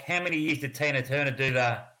same. Like, how many years did Tina Turner do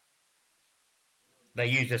they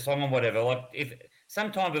use the song or whatever? Like,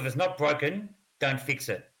 sometimes if it's not broken, don't fix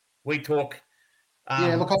it. We talk.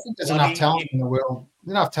 Look, I think there's enough talent in the world.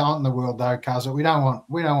 Though, Cuz. We don't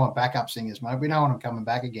want backup singers, mate. We don't want them coming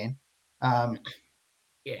back again. I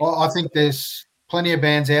think there's plenty of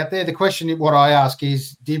bands out there. The question, what I ask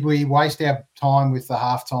is, did we waste our time with the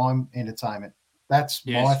halftime entertainment? That's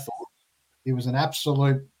my thought. It was an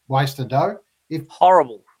absolute waste of dough.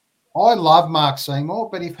 Horrible. I love Mark Seymour,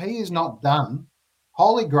 but if he is not done,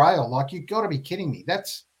 holy grail, like, you've got to be kidding me.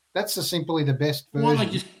 That's simply the best version. They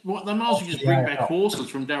might as well just bring back horses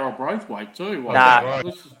from Darryl Braithwaite too. Nah.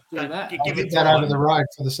 Let's just do that. I did that over the road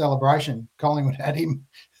for the celebration. Collingwood had him.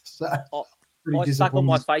 So I stuck on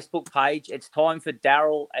my Facebook page. It's time for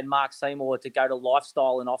Darryl and Mark Seymour to go to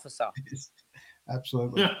Lifestyle and Officer.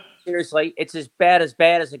 Absolutely. Yeah. Seriously, it's as bad as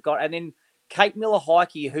it got. And then Kate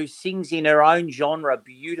Miller-Heidke, who sings in her own genre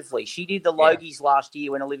beautifully. She did the Logies last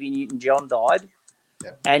year when Olivia Newton-John died.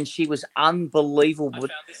 Yep. And she was unbelievable.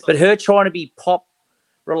 But her trying to be pop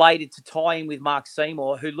related to tie in with Mark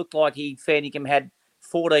Seymour, who looked like fair dinkum had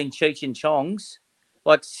 14 Cheech and Chongs.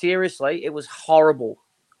 Like, seriously, it was horrible.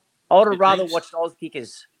 I would have rather watched Oz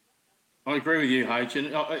Kickers. I agree with you, H. And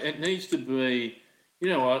it needs to be, you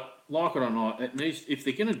know what, like it or not, it needs, if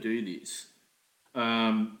they're going to do this,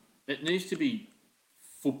 it needs to be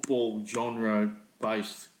football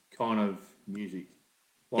genre-based kind of music.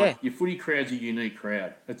 Like, your footy crowd's a unique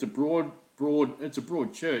crowd. It's a broad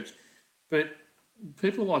church, but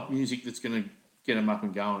people like music that's going to get them up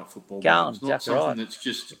and going at football. It's not something that's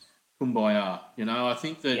just kumbaya. You know, I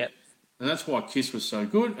think that, and that's why Kiss was so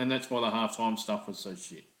good, and that's why the halftime stuff was so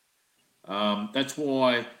shit. That's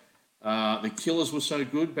why The Killers were so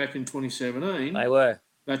good back in 2017. They were.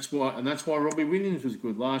 That's why Robbie Williams was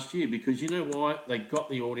good last year, because you know why? They got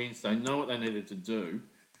the audience. They know what they needed to do,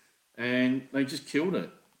 and they just killed it.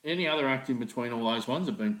 Any other act in between all those ones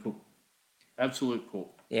have been cooked. Absolute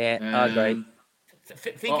cook. Yeah, I agree.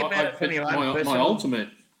 Think about it from your own personal...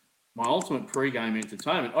 My ultimate pre-game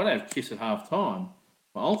entertainment. I'd have Kiss at half-time.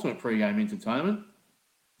 My ultimate pre-game entertainment.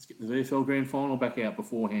 Let's get the VFL Grand Final back out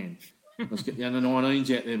beforehand. Let's get the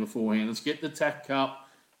under-19s out there beforehand. Let's get the TAC Cup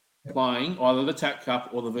playing, either the TAC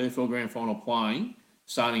Cup or the VFL Grand Final playing,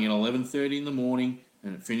 starting at 11:30 in the morning,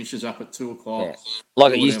 and it finishes up at 2 o'clock. Yeah.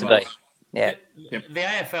 Like it used to be. Yeah. The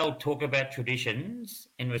AFL talk about traditions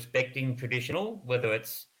and respecting traditional, whether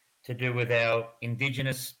it's to do with our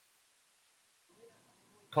Indigenous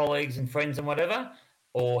colleagues and friends and whatever,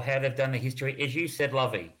 or how they've done the history. As you said,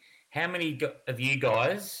 Lovey, how many of you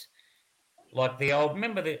guys, like the old,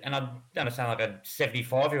 remember the, and I don't sound like a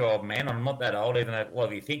 75-year-old man, I'm not that old, even though a lot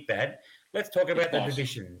of you think that. Let's talk about the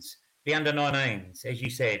traditions. The under-19s, as you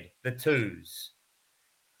said, the twos,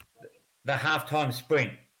 the halftime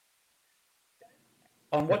sprint.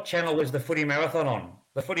 On what channel was the footy marathon on?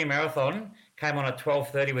 The footy marathon came on at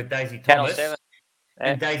 12:30 with Daisy Thomas.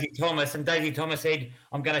 And Daisy Thomas said,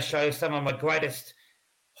 I'm going to show some of my greatest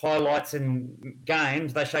highlights and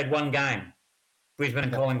games. They showed one game, Brisbane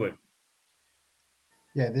and Collingwood.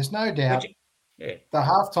 Yeah, there's no doubt the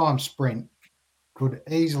halftime sprint could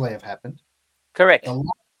easily have happened. Correct.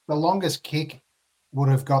 The longest kick would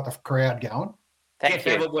have got the crowd going. Jeff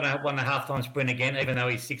Abbott would have won the halftime sprint again, even though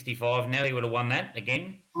he's 65 now. He would have won that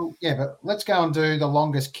again. Well, yeah, but let's go and do the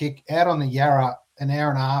longest kick out on the Yarra an hour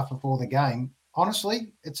and a half before the game.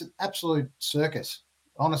 Honestly, it's an absolute circus,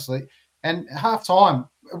 honestly. And halftime,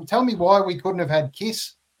 tell me why we couldn't have had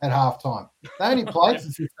Kiss at halftime. They only played for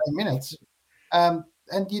 15 minutes. And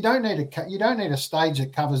you don't need a stage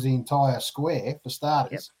that covers the entire square for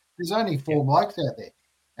starters. Yep. There's only 4 blokes out there.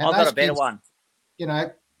 And I've got a better one. You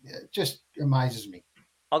know, it just amazes me.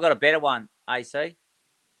 I've got a better one, AC.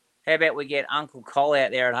 How about we get Uncle Cole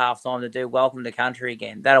out there at halftime to do Welcome to Country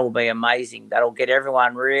again? That'll be amazing. That'll get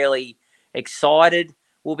everyone really excited.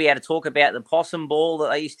 We'll be able to talk about the possum ball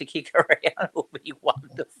that they used to kick around. It'll be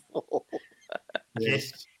wonderful.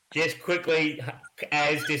 Just quickly put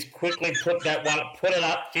that one, put it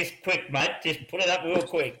up, just quick, mate. Just put it up real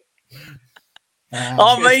quick.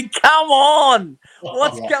 I mean, come on.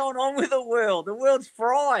 What's going on with the world? The world's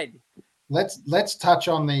fried. Let's touch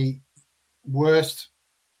on the worst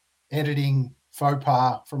editing faux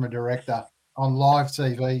pas from a director on live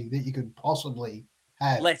TV that you could possibly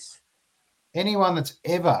have. Anyone that's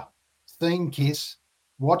ever seen Kiss,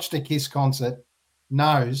 watched a Kiss concert,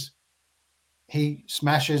 knows he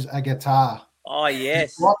smashes a guitar. Oh,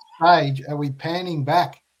 yes. What stage are we panning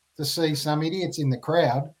back to see some idiots in the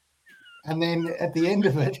crowd? And then at the end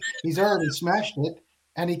of it, he's already smashed it,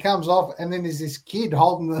 and he comes off, and then there's this kid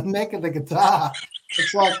holding the neck of the guitar.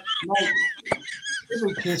 It's like, mate,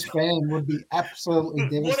 every Kiss fan would be absolutely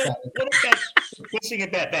devastated. What about the thing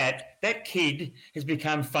about that? That kid has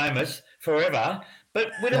become famous forever,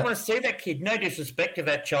 but we don't want to see that kid. No disrespect to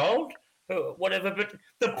that child, whatever, but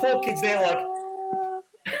the poor kid's there like...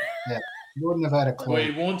 Yeah, you wouldn't have had a clue.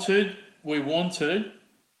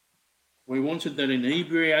 We wanted that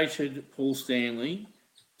inebriated Paul Stanley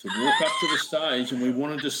to walk up to the stage, and we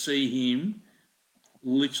wanted to see him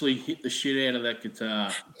literally hit the shit out of that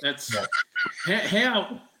guitar. That's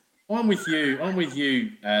how I'm with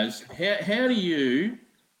you, Az. How do you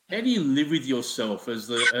live with yourself as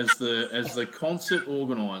the concert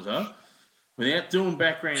organizer without doing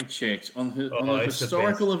background checks on the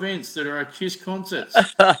historical events that are at Kiss concerts?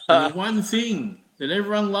 And the one thing that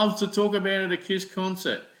everyone loves to talk about at a Kiss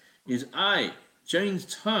concert is A, Gene's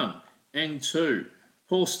tongue, and 2,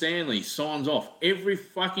 Paul Stanley signs off every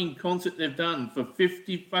fucking concert they've done for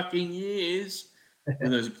 50 fucking years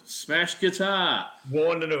with a smashed guitar.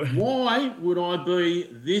 Why would I be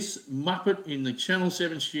this muppet in the Channel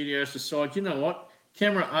 7 studios to decide, you know what,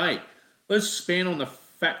 camera A, let's span on the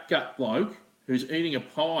fat gut bloke who's eating a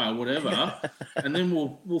pie or whatever, and then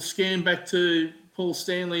we'll scan back to Paul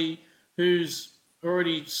Stanley who's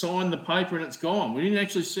already signed the paper and it's gone. We didn't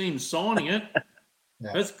actually see him signing it.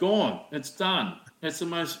 It's gone. It's done. It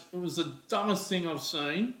was the dumbest thing I've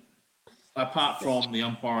seen, apart from the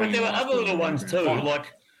umpiring. But there were other little ones too,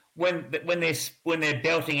 like when they're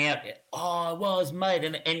belting out, oh, it was mate,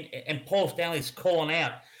 and Paul Stanley's calling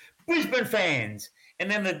out, Brisbane fans,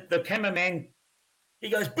 and then the cameraman, he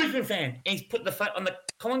goes, Brisbane fan, and he's put the foot on the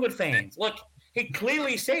Collingwood fans. Like, he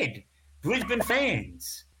clearly said, Brisbane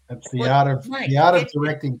fans. That's the art of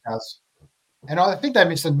directing, Cuz. And I think they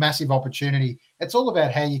missed a massive opportunity. It's all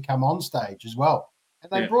about how you come on stage as well.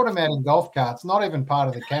 And they brought him out in golf carts, not even part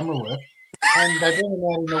of the camera work. And they brought him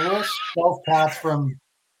out in the worst golf carts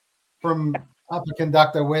from Upper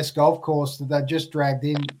Conductor West Golf Course that they just dragged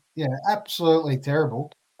in. Yeah, absolutely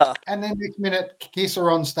terrible. And then next minute, Kisser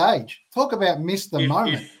on stage. Talk about miss the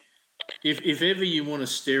moment. If ever you want to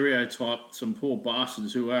stereotype some poor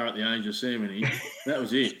bastards who are at the age of 70, that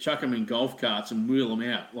was it. Chuck them in golf carts and wheel them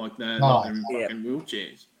out like they're in fucking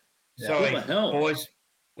wheelchairs. Yeah. Sorry, what the hell? Boys,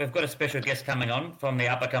 we've got a special guest coming on from the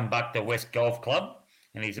Upper Conductor West Golf Club,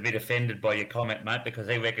 and he's a bit offended by your comment, mate, because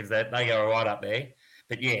he reckons that they go right up there.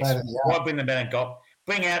 But yes, why bring them back and golf?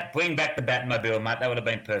 Bring back the Batmobile, mate. That would have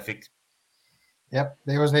been perfect. Yep,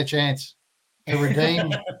 there was their chance to redeem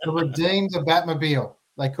the Batmobile.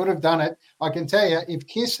 They could have done it. I can tell you, if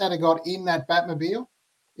Kiss had got in that Batmobile,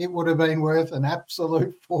 it would have been worth an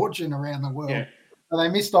absolute fortune around the world. Yeah. But they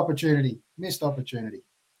missed opportunity.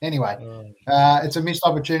 Anyway, it's a missed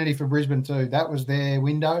opportunity for Brisbane too. That was their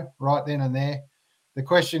window right then and there. The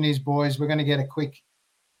question is, boys, we're going to get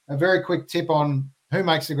a very quick tip on who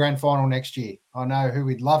makes the grand final next year. I know who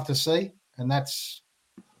we'd love to see, and that's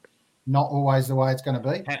not always the way it's going to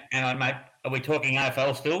be. Hang on, mate. Are we talking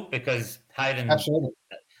AFL still? Because Hayden's got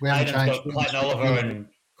Clayton Oliver and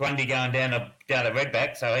Grundy going down the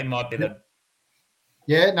Redback, so he might be the...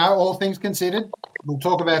 Yeah, no, all things considered. We'll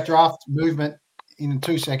talk about draft movement in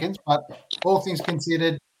 2 seconds, but all things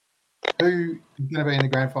considered, who is going to be in the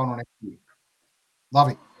grand final next year? Love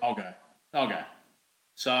it. I'll go.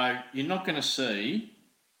 So you're not going to see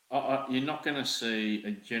a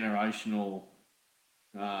generational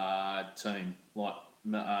team like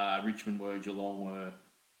Richmond were, Geelong were,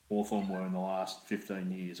 Hawthorn were in the last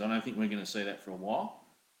 15 years. I don't think we're going to see that for a while.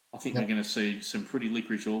 I think we're going to see some pretty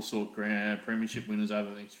licorice all-sort premiership winners over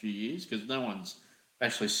the next few years because no one's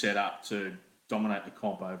actually set up to dominate the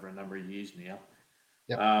comp over a number of years now.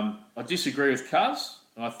 Yep. I disagree with Cuz.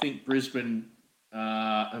 I think Brisbane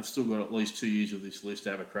have still got at least 2 years of this list to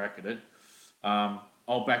have a crack at it.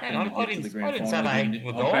 I'll back them to get to the grand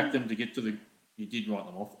final. I'll back them to get to the... You did write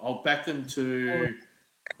them off. I'll back them to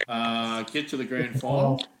get to the grand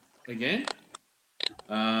final again.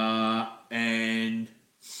 And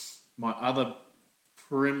my other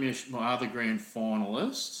grand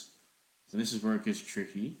finalist, and this is where it gets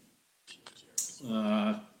tricky.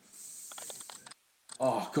 I'm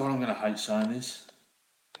going to hate saying this.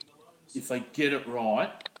 If they get it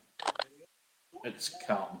right, it's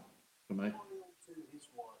Carlton for me.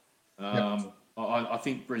 I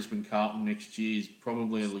think Brisbane Carlton next year is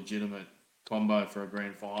probably a legitimate combo for a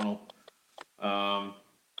grand final.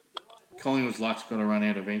 Collingwood's luck's got to run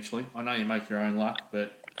out eventually. I know you make your own luck,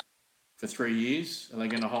 but for 3 years, are they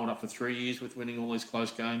going to hold up for 3 years with winning all these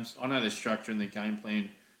close games? I know their structure and their game plan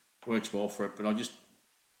works well for it, but it's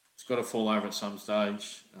got to fall over at some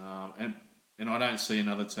stage. And I don't see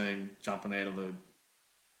another team jumping out of the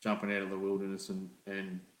wilderness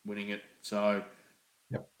and winning it. So,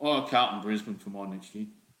 Carlton Brisbane for mine next year.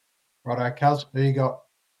 Righto, Cuz, who you got?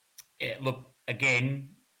 Yeah, look, again,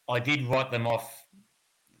 I did write them off.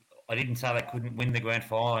 I didn't say they couldn't win the grand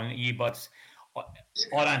final in year, but I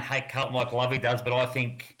don't hate Carlton like Lovey does, but I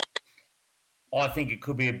think it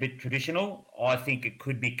could be a bit traditional. I think it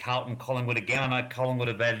could be Carlton Collingwood again. I know Collingwood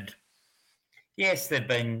have had, yes, they've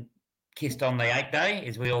been kissed on the 8th day,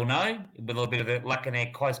 as we all know, with a little bit of luck in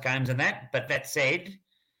their close games and that. But that said,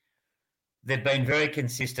 they've been very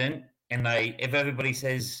consistent, and if everybody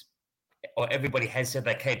says, or everybody has said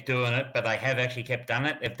they keep doing it, but they have actually kept doing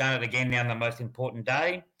it. They've done it again now on the most important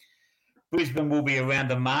day. Brisbane will be around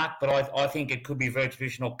the mark, but I think it could be very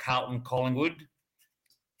traditional Carlton Collingwood,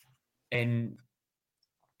 and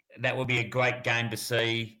that would be a great game to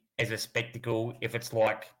see as a spectacle if it's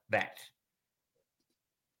like that.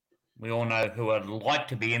 We all know who I'd like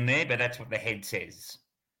to be in there, but that's what the head says.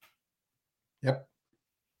 Yep.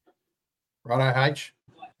 Righto, H.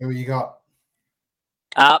 Who you got?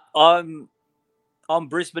 I'm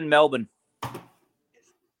Brisbane, Melbourne.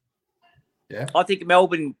 Yeah. I think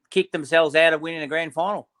Melbourne kicked themselves out of winning a grand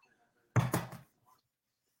final.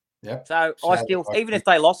 Yep. So I still, even if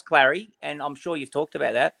they lost Clary, and I'm sure you've talked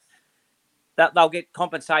about that they'll get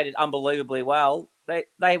compensated unbelievably well.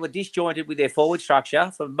 They were disjointed with their forward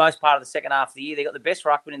structure for the most part of the second half of the year. They got the best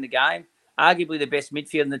ruckman in the game, arguably the best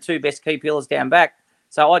midfield, and the two best key pillars down back.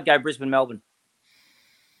 So I'd go Brisbane, Melbourne.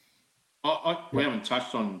 We haven't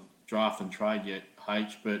touched on draft and trade yet,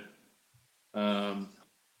 H, but I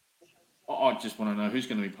just want to know who's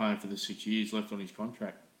going to be paying for the 6 years left on his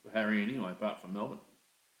contract for Harry anyway, apart from Melbourne.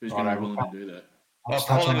 Who's going to be willing to do that? Well,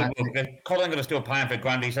 Collingwood are still paying for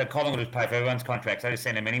Grundy, so Collingwood will pay for everyone's contracts. They just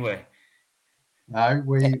send him anywhere. No,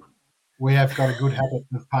 we have got a good habit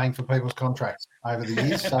of paying for people's contracts over the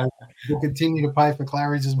years, so we'll continue to pay for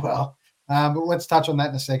Clary's as well. But let's touch on that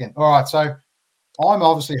in a second. All right, so I'm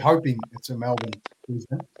obviously hoping it's a Melbourne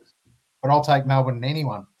Brisbane, but I'll take Melbourne and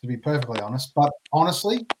anyone, to be perfectly honest. But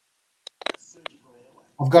honestly,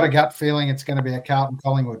 I've got a gut feeling it's going to be a Carlton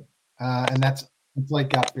Collingwood, and that's a complete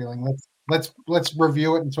gut feeling. Let's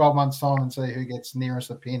review it in 12 months' time and see who gets nearest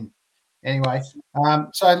the pin. Anyway,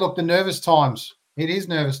 so look, the nervous times. It is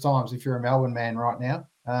nervous times if you're a Melbourne man right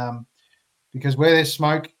now, because where there's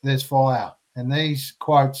smoke, there's fire, and these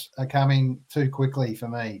quotes are coming too quickly for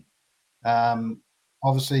me.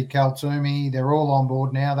 Obviously, Cal Toomey, they're all on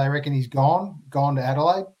board now. They reckon he's gone to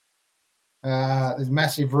Adelaide. There's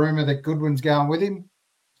massive rumour that Goodwin's going with him.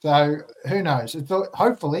 So who knows? It's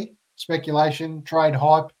hopefully speculation, trade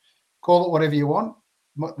hype, call it whatever you want.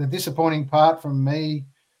 The disappointing part from me,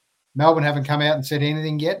 Melbourne haven't come out and said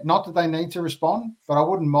anything yet. Not that they need to respond, but I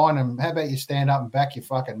wouldn't mind them. How about you stand up and back your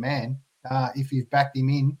fucking man if you've backed him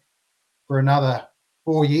in for another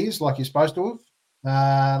 4 years like you're supposed to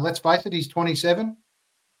have? Let's face it, he's 27.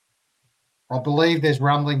 I believe there's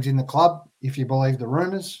rumblings in the club, if you believe the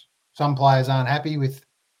rumours. Some players aren't happy with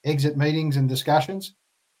exit meetings and discussions.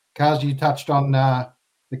 Kaz, you touched on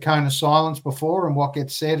the cone of silence before and what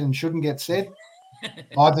gets said and shouldn't get said.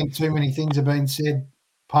 I think too many things have been said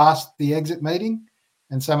past the exit meeting,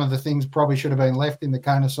 and some of the things probably should have been left in the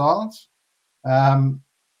cone of silence.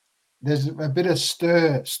 There's a bit of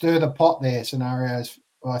stir the pot there scenarios,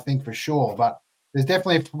 I think, for sure. But there's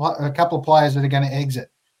definitely a couple of players that are going to exit.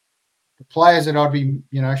 The players that I'd be,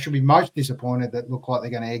 should be most disappointed that look like they're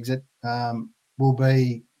going to exit will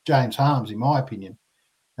be James Harmes, in my opinion.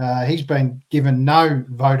 He's been given no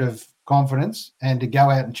vote of confidence and to go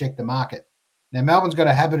out and check the market. Now, Melbourne's got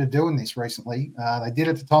a habit of doing this recently. They did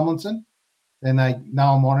it to Tomlinson. Then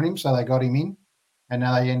no one wanted him, so they got him in. And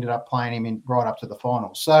now they ended up playing him in right up to the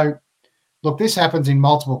final. So, look, this happens in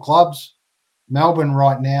multiple clubs. Melbourne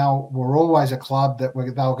right now were always a club that they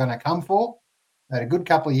were going to come for. They had a good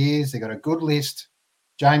couple of years. They got a good list.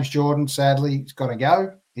 James Jordan, sadly, he's got to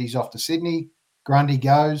go. He's off to Sydney. Grundy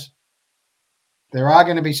goes. There are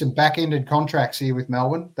going to be some back-ended contracts here with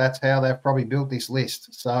Melbourne. That's how they've probably built this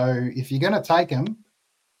list. So if you're going to take them,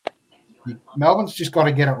 Melbourne's just got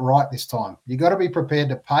to get it right this time. You've got to be prepared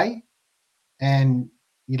to pay, and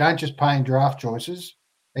you don't just pay in draft choices.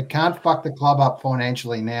 It can't fuck the club up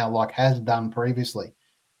financially now like has done previously.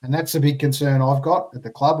 And that's the big concern I've got at the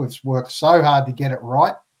club. We've worked so hard to get it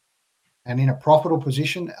right and in a profitable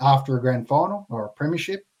position after a grand final or a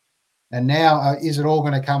premiership. And now, is it all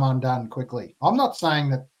going to come undone quickly? I'm not saying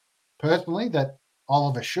that personally that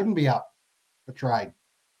Oliver shouldn't be up for trade.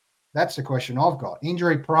 That's the question I've got.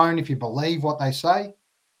 Injury prone, if you believe what they say.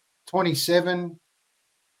 27.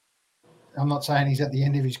 I'm not saying he's at the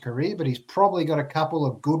end of his career, but he's probably got a couple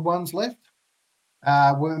of good ones left.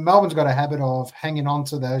 Melbourne's got a habit of hanging on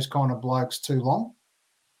to those kind of blokes too long,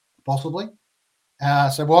 possibly.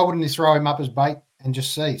 So why wouldn't they throw him up as bait and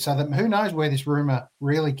just see? So that who knows where this rumour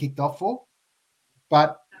really kicked off for.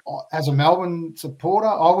 But as a Melbourne supporter,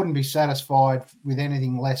 I wouldn't be satisfied with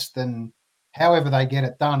anything less than however they get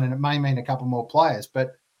it done. And it may mean a couple more players,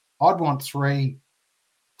 but I'd want 3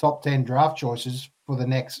 top 10 draft choices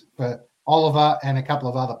for Oliver and a couple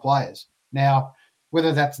of other players. Now,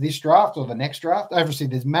 whether that's this draft or the next draft, obviously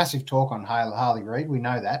there's massive talk on Harley Reid. We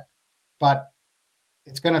know that. But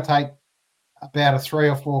it's going to take about a 3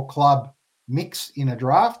 or 4 club mix in a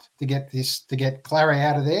draft to get Clary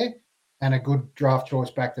out of there and a good draft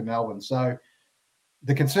choice back to Melbourne. So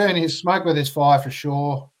the concern is smoke where there's fire for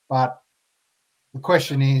sure, but the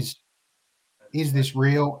question is this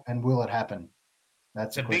real and will it happen?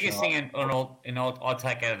 That's the biggest thing, and I'll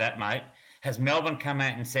take out of that, mate. Has Melbourne come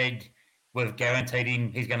out and said we've guaranteed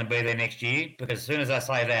him he's going to be there next year? Because as soon as I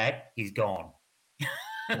say that, he's gone.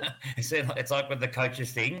 It's like with the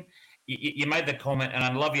coaches thing. You made the comment, and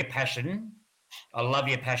I love your passion.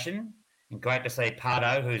 And great to see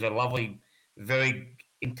Pardo, who's a lovely, very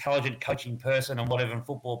intelligent coaching person and whatever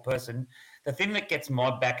football person. The thing that gets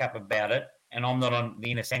my back up about it, and I'm not on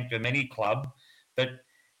the inner sanctum of any club, but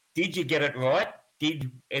did you get it right?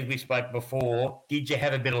 As we spoke before, did you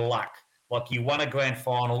have a bit of luck? Like you won a grand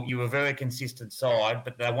final, you were a very consistent side,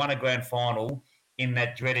 but they won a grand final in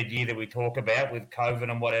that dreaded year that we talk about with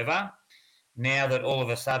COVID and whatever. Now that all of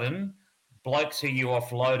a sudden, blokes who you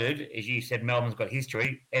offloaded, as you said, Melbourne's got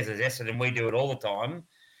history, as is Essendon, and we do it all the time.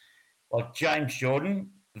 Like James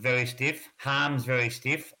Jordan, very stiff. Harmes, very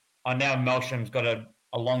stiff. I know Melsham's got a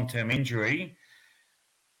long-term injury.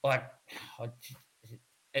 Like,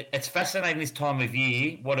 it's fascinating this time of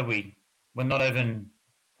year. What are we? We're not even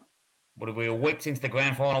what are we, a week since the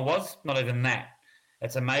grand final was? Not even that.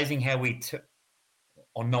 It's amazing how the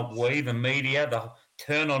media, the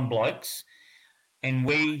turn on blokes, and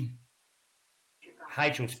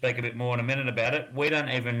H will speak a bit more in a minute about it. We don't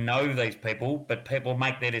even know these people, but people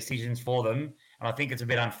make their decisions for them, and I think it's a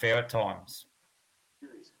bit unfair at times.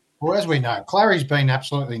 Well, as we know, Clary's been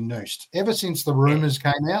absolutely noosed ever since the rumours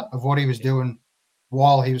came out of what he was doing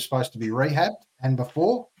while he was supposed to be rehabbed and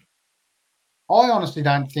before. I honestly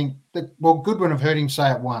don't think that, well, Goodwin have heard him say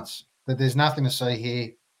it once, that there's nothing to see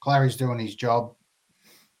here. Clary's doing his job.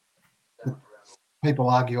 People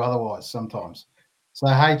argue otherwise sometimes. So,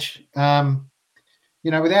 H,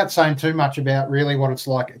 without saying too much about really what it's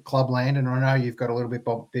like at Clubland, and I know you've got a little bit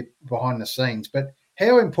behind the scenes, but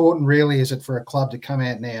how important really is it for a club to come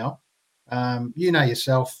out now,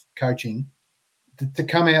 yourself coaching, to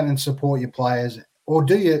come out and support your players, or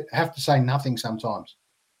do you have to say nothing sometimes?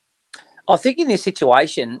 I think in this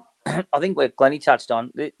situation, I think what Glennie touched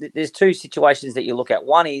on, there's two situations that you look at.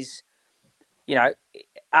 One is,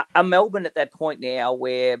 are Melbourne at that point now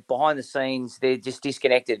where behind the scenes they're just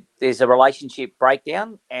disconnected? There's a relationship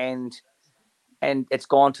breakdown and it's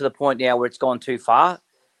gone to the point now where it's gone too far.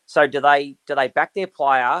 So do they back their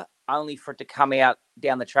player only for it to come out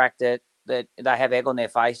down the track that they have egg on their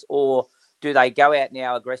face, or do they go out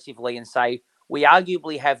now aggressively and say, we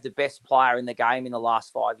arguably have the best player in the game in the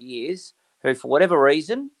last 5 years who, for whatever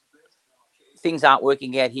reason, things aren't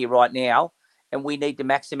working out here right now, and we need to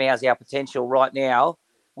maximise our potential right now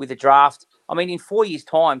with the draft. I mean, in 4 years'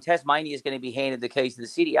 time, Tasmania is going to be handed the keys to the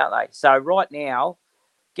city, aren't they? So right now,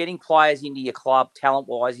 getting players into your club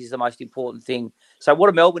talent-wise is the most important thing. So what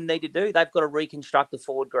do Melbourne need to do? They've got to reconstruct the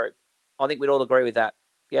forward group. I think we'd all agree with that.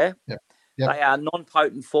 Yeah? Yep. They are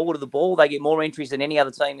non-potent forward of the ball. They get more entries than any other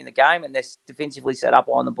team in the game, and they're defensively set up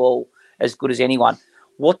on the ball as good as anyone.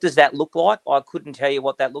 What does that look like? I couldn't tell you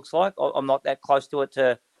what that looks like. I'm not that close to it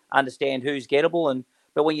to understand who's gettable.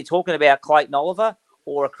 But when you're talking about Clayton Oliver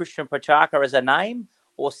or a Christian Petrarca as a name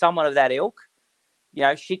or someone of that ilk,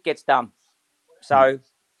 shit gets done. So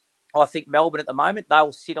I think Melbourne at the moment,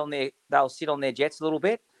 they'll sit on their jets a little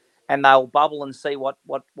bit, and they'll bubble and see what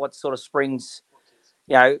sort of springs,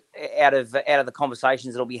 out of the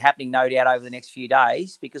conversations that'll be happening, no doubt, over the next few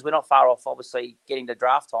days, because we're not far off, obviously, getting to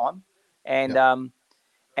draft time, and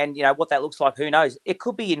what that looks like, who knows? It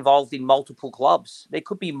could be involved in multiple clubs. There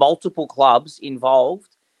could be multiple clubs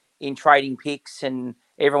involved in trading picks and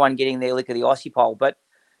everyone getting their lick of the icy pole. But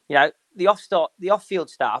the off-field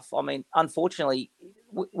stuff. I mean, unfortunately,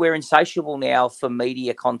 we're insatiable now for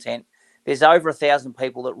media content. There's over 1,000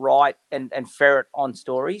 people that write and ferret on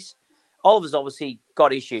stories. Oliver's obviously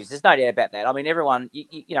got issues. There's no doubt about that. I mean, everyone,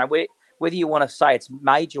 whether you want to say it's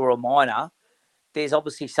major or minor, there's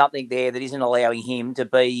obviously something there that isn't allowing him to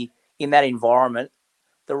be in that environment,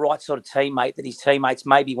 the right sort of teammate that his teammates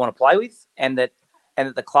maybe want to play with, and that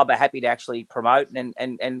the club are happy to actually promote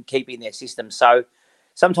and keep in their system. So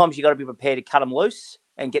sometimes you've got to be prepared to cut them loose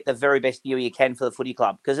and get the very best view you can for the footy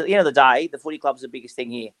club. Because at the end of the day, the footy club's the biggest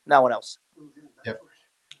thing here. No one else.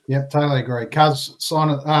 Yep, totally agree. Cuz,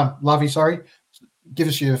 Lovey, sorry. Give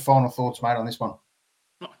us your final thoughts, mate, on this one.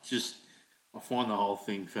 I find the whole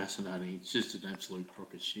thing fascinating. It's just an absolute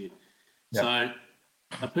crock of shit. Yep. So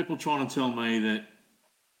are people trying to tell me that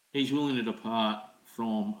he's willing to depart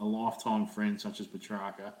from a lifetime friend such as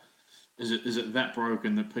Petrarca? Is it that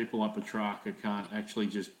broken that people like Petrarca can't actually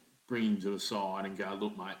just bring him to the side and go,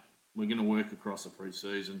 look, mate, we're going to work across the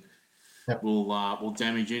pre-season. Yep. We'll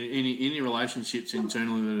damage any relationships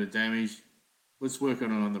internally that are damaged. Let's work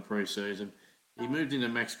on it on the pre-season. He moved into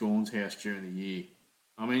Max Gawn's house during the year.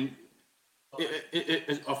 I mean,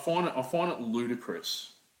 I find it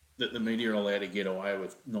ludicrous that the media are allowed to get away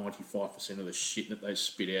with 95% of the shit that they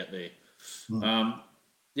spit out there.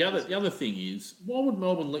 The other thing is, why would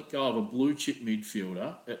Melbourne let go of a blue chip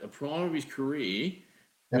midfielder at the prime of his career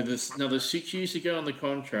with another 6 years to go on the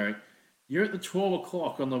contract? You're at the 12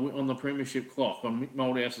 o'clock on the premiership clock, on Mick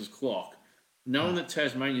Moldhouse's clock, knowing that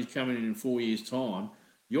Tasmania's coming in 4 years' time.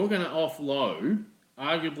 You're going to offload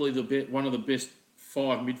arguably one of the best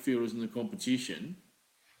 5 midfielders in the competition,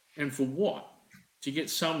 and for what? To get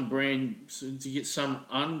some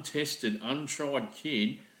untested, untried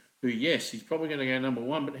kid who, yes, he's probably going to go number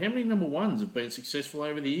one, but how many number ones have been successful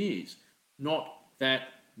over the years? Not that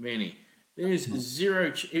many. There's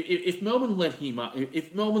zero. If Melbourne let him up,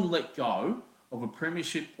 if Melbourne let go of a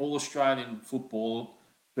premiership All-Australian footballer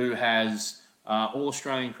who has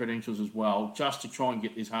All-Australian credentials as well, just to try and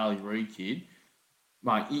get this Harley Reid kid,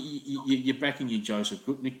 mate, you're backing your Joseph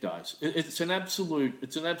Gutnick days. It's an absolute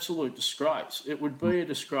disgrace. It would be a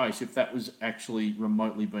disgrace if that was actually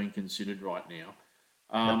remotely being considered right now.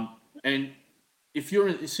 And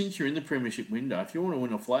since you're in the premiership window, if you want to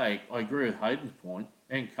win a flag, I agree with Hayden's point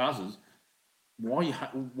and Cousins. Why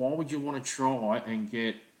would you want to try and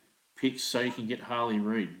get picks so you can get Harley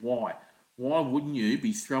Reid? Why? Why wouldn't you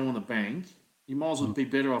be throwing the bank? You might as well be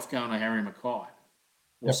better off going to Harry Mackay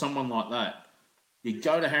or someone like that. You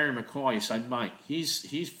go to Harry Mackay, you say, mate,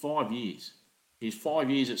 here's 5 years. Here's 5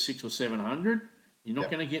 years at 600 or 700. You're not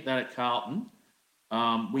going to get that at Carlton.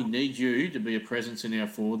 We need you to be a presence in our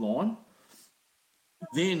forward line.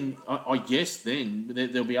 Then I guess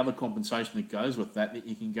there'll be other compensation that goes with that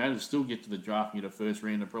you can go to still get to the draft and get a first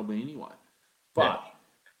rounder probably anyway. But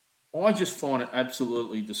I just find it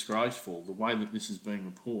absolutely disgraceful the way that this is being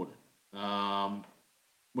reported.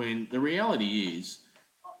 When the reality is,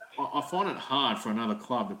 I find it hard for another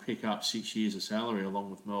club to pick up 6 years of salary along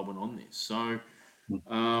with Melbourne on this. So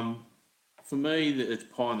for me, it's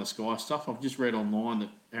pie in the sky stuff. I've just read online that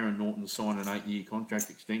Aaron Norton signed an 8-year contract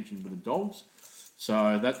extension with the Dogs.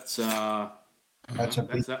 So that's that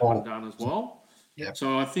one done as well. Yep.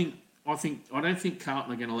 So I don't think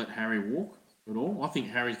Carlton are going to let Harry walk at all. I think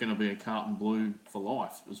Harry's going to be a Carlton Blue for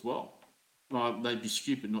life as well. They'd be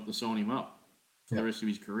stupid not to sign him up for the rest of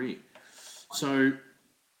his career. So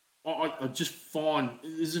I just find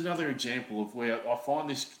this is another example of where I find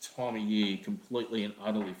this time of year completely and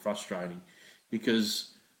utterly frustrating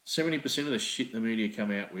because 70% of the shit the media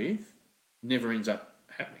come out with never ends up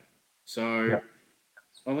happening. So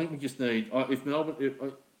I think we just need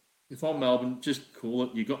if I'm Melbourne, just call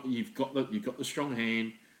it. You've got the strong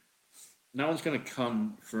hand. No one's going to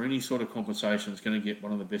come for any sort of compensation that's going to get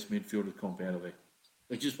one of the best midfielders comp out of there.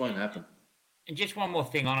 It just won't happen. And just one more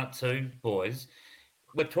thing on it too, boys.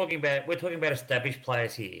 We're talking about established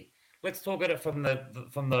players here. Let's talk at it from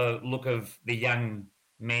the look of the young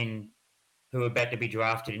men who are about to be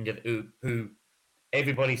drafted into who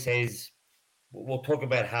everybody says. We'll talk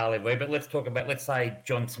about Harley Reid, but let's say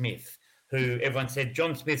John Smith, who everyone said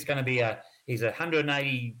John Smith's going to be he's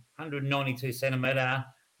 180, 192 centimetre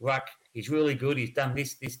ruck. He's really good. He's done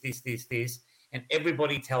this, and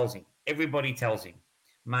everybody tells him,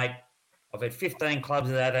 mate, I've had 15 clubs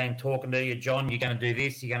at 18 talking to you, John, you're going to do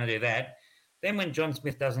this, you're going to do that. Then when John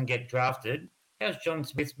Smith doesn't get drafted, how's John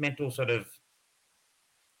Smith's mental sort of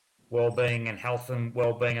well-being and health and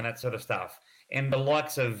well-being and that sort of stuff? And the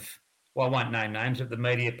likes of, well, I won't name names, of the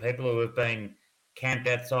media people who have been camped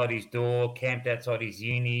outside his door, camped outside his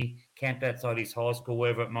uni, camped outside his high school,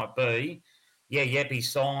 wherever it might be. He's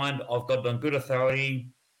signed. I've got it on good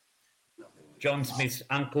authority. John Smith's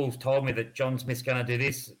uncles told me that John Smith's going to do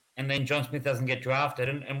this, and then John Smith doesn't get drafted.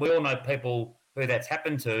 And we all know people who that's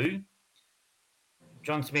happened to.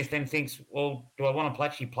 John Smith then thinks, well, do I want to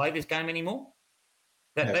actually play this game anymore?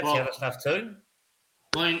 That's the other stuff too.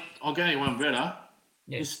 Glenn, I'll go you one better.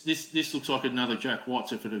 Yes. This looks like another Jack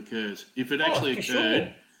Watts if it occurs. If it actually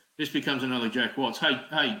occurred, this becomes another Jack Watts.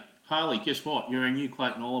 Hey, Harley, guess what? You're a new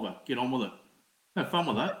Clayton Oliver. Get on with it. Have fun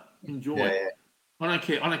with that. Enjoy it. I don't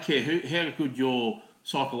care how good your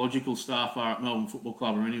psychological staff are at Melbourne Football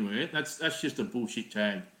Club or anywhere. That's just a bullshit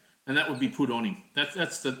tag, and that would be put on him.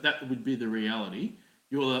 That would be the reality.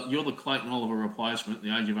 You're the Clayton Oliver replacement at the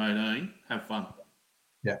age of 18. Have fun.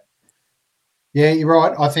 Yeah, you're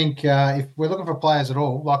right. I think if we're looking for players at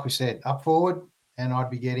all, like we said, up forward, and I'd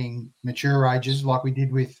be getting mature ages like we did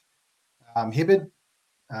with Hibbard.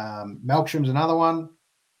 Melksham's another one.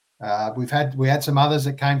 We had some others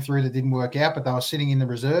that came through that didn't work out, but they were sitting in the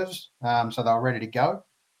reserves, so they were ready to go.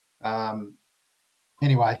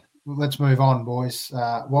 Anyway, let's move on, boys.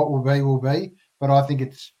 What will be. But I think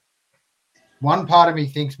it's one part of me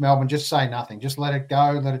thinks Melbourne just say nothing, just let it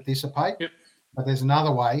go, let it dissipate. Yep. But there's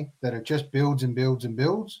another way that it just builds and builds and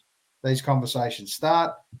builds. These conversations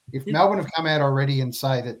start. If Melbourne have come out already and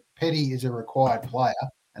say that Petty is a required player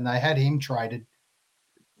and they had him traded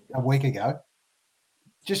a week ago,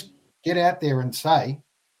 just get out there and say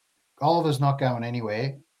Oliver's not going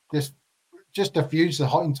anywhere. Just diffuse the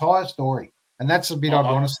whole entire story. And that's the bit I'd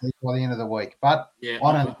want to see by the end of the week. But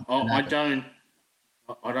I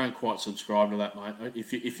don't quite subscribe to that, mate.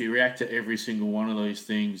 If you react to every single one of these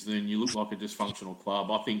things, then you look like a dysfunctional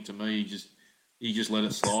club. I think to me, you just let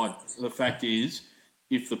it slide. The fact is,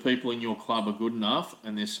 if the people in your club are good enough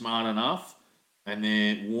and they're smart enough and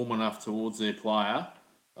they're warm enough towards their player,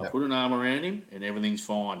 they'll put an arm around him and everything's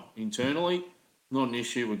fine. Internally, not an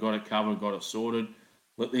issue. We've got it covered, got it sorted.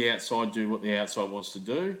 Let the outside do what the outside wants to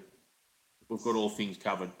do. We've got all things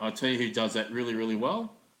covered. I tell you who does that really, really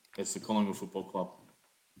well. It's the Collingwood Football Club.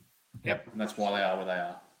 Yep, and that's why they are where they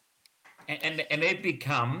are. And they've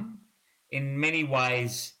become, in many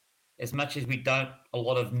ways, as much as a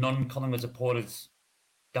lot of non-Collingwood supporters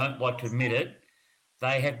don't like to admit it,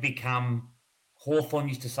 they have become, Hawthorn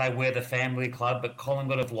used to say we're the family club, but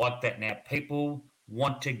Collingwood have liked that now. People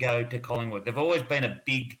want to go to Collingwood. They've always been a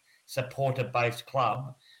big supporter-based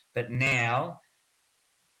club, but now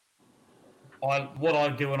what I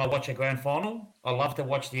do when I watch a grand final, I love to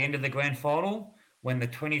watch the end of the grand final when the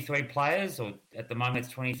 23 players, or at the moment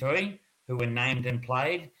it's 23, who were named and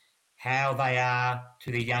played, how they are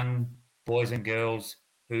to the young boys and girls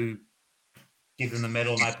who give them the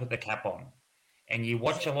medal and they put the cap on. And you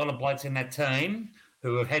watch a lot of blokes in that team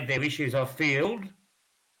who have had their issues off field.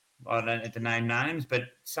 I don't have to name names, but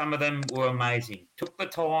some of them were amazing. Took the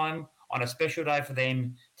time on a special day for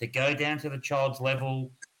them to go down to the child's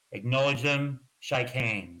level, acknowledge them, shake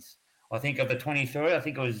hands. I think of the 23, I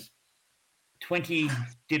think it was 20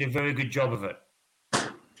 did a very good job of it.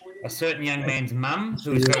 A certain young man's mum,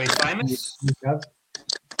 who is very famous.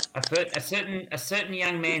 A certain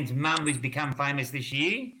young man's mum who's become famous this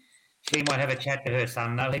year, she might have a chat to her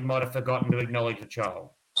son, though. He might have forgotten to acknowledge the child.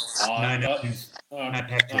 No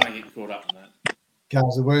pack. I get caught up in that.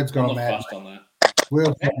 Guys, the word's gone mad. Fussed on that.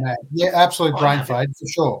 Word's gone mad. Yeah, absolute brain fade for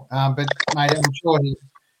sure. But mate, I'm sure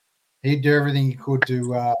he'd do everything he could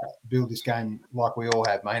to build this game like we all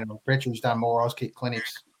have, mate. I'm pretty sure he's done more Auskick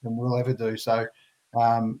clinics than we'll ever do. So,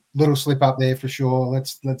 little slip up there for sure.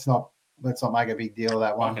 Let's not make a big deal of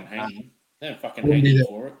that one. They're fucking hanging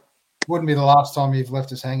for it. Wouldn't be the last time you've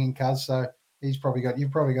left us hanging, cuz. So you've probably got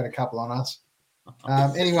a couple on us.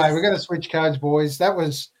 Anyway, we're going to switch codes, boys. That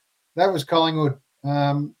was Collingwood.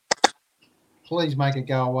 Please make it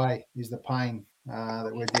go away. Is the pain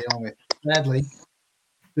that we're dealing with. Sadly,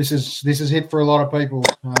 this is hit for a lot of people,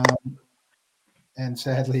 and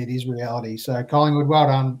sadly, it is reality. So Collingwood, well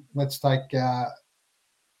done. Let's take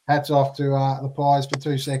hats off to the Pies for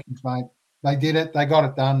 2 seconds, mate. They did it. They got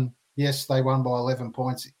it done. Yes, they won by 11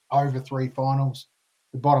 points over 3 finals.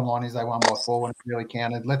 The bottom line is they won by 4 when it really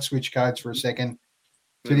counted. Let's switch codes for a second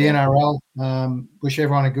to the NRL. Wish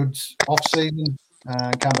everyone a good off-season.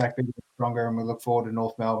 Come back bigger and stronger, and we look forward to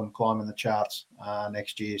North Melbourne climbing the charts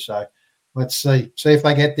next year. So let's see if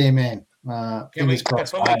they get there, man. Fingers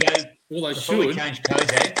crossed. Before we change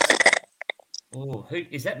codes, who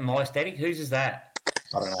is that? My static? Whose is that?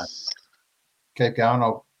 I don't know. Keep going.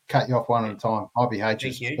 I'll cut you off one at a time. I'll be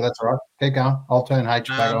H's, but that's all right. Keep going. I'll turn H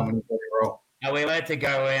back on when you're ready to roll. Are we allowed to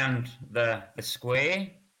go around the square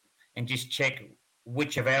and just check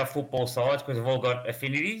which of our football sides, because we've all got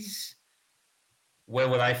affinities, where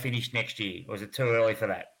will they finish next year? Or is it too early for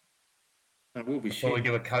that? It will be before we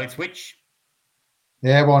do a code switch?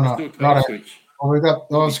 Yeah, why not? Let's do a code switch. Well, I've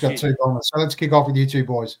got 2 bombers. So let's kick off with you 2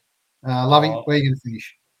 boys. Lovey, where are you going to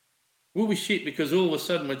finish? We'll be shit because all of a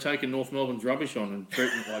sudden we're taking North Melbourne's rubbish on and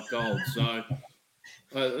treating it like gold. So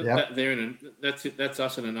that's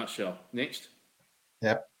us in a nutshell. Next.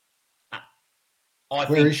 Yep.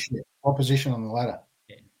 Where is she? What position on the ladder?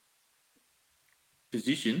 Yeah.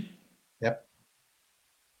 Position? Yep.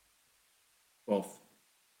 12th.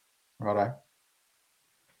 Righto.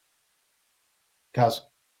 Cuz?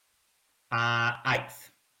 8th.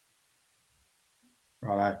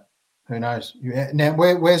 Righto. Who knows? Now,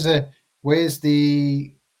 where's the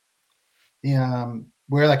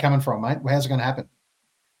where are they coming from, mate? How's it going to happen?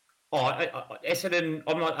 Essendon,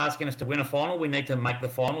 I'm not asking us to win a final. We need to make the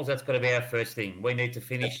finals. That's got to be our first thing. We need to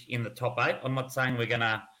finish in the top 8. I'm not saying we're going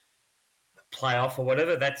to play off or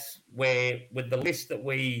whatever. That's where, with the list that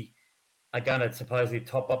we are going to supposedly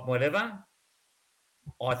top up, whatever,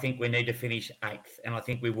 I think we need to finish 8th, and I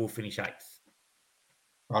think we will finish 8th.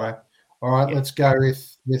 Righto. All right, Let's go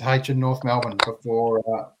with H in North Melbourne before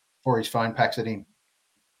his phone packs it in.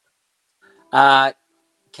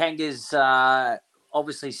 Kanga's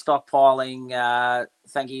obviously stockpiling.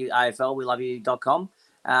 Thank you, AFL. We love you.com.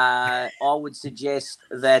 I would suggest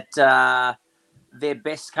that their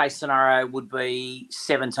best case scenario would be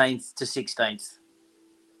 17th to 16th.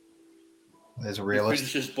 There's a realist.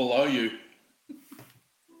 Finishes below you.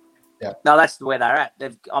 Yeah. No, that's where they're at.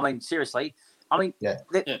 Seriously.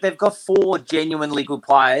 They've got 4 genuinely good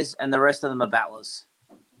players, and the rest of them are battlers.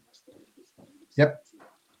 Yep.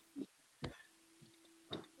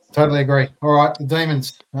 Totally agree. All right, the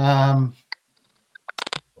Demons. I'd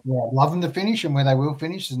love them to finish, and where they will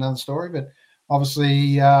finish is another story. But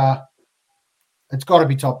obviously, it's got to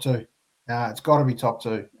be top 2. It's got to be top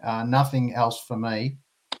 2. Nothing else for me.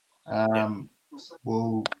 I'll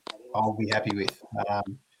be happy with.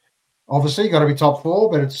 Obviously, got to be top 4,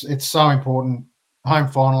 but it's so important. Home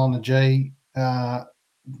final on the G,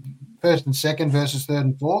 first and second versus third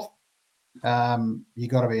and fourth. You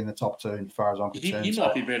got to be in the top 2 as far as I'm concerned. You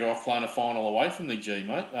might be better off playing a final away from the G,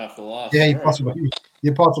 mate, after the last. Yeah, you're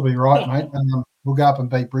possibly right, mate. We'll go up and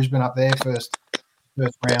beat Brisbane up there first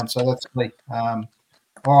first round. So let's see. All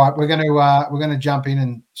right, we're going to jump in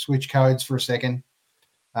and switch codes for a second.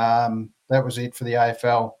 That was it for the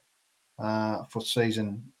AFL for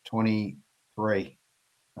season 23.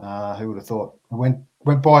 Who would have thought it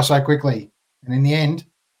went by so quickly? And in the end,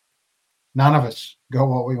 none of us got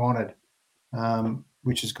what we wanted,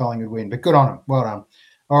 which is Collingwood win. But good on them. Well done.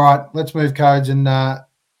 All right, let's move codes and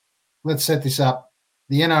let's set this up.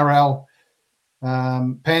 The NRL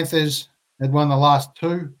Panthers had won the last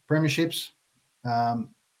 2 premierships.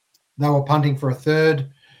 They were punting for a third.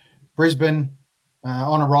 Brisbane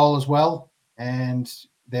on a roll as well, and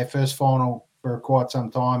their first final for quite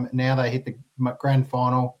some time. Now they hit the grand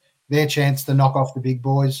final. Their chance to knock off the big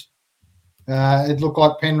boys. It looked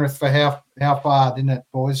like Penrith for how far, didn't it,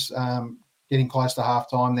 boys? Getting close to half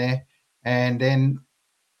time there. And then,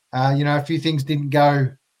 a few things didn't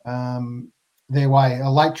go their way. A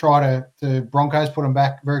late try to Broncos put them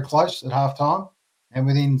back very close at half time and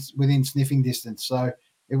within sniffing distance. So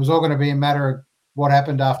it was all going to be a matter of what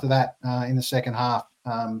happened after that in the second half.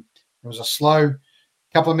 It was a slow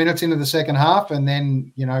couple of minutes into the second half, and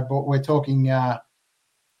then, but we're talking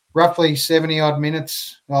roughly 70-odd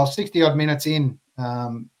minutes, 60-odd minutes in,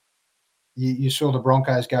 you saw the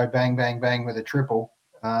Broncos go bang, bang, bang with a triple,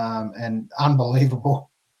 and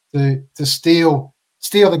unbelievable to steal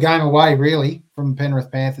the game away, really, from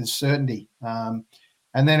Penrith Panthers' certainty.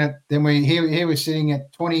 And then we're sitting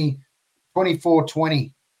at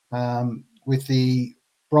 24-20 with the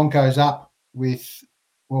Broncos up with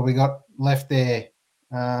what we got left there,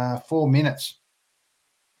 4 minutes.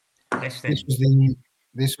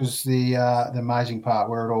 This was the amazing part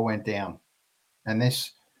where it all went down, and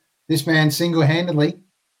this man single-handedly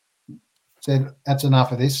said, "That's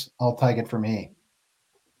enough of this. I'll take it from here."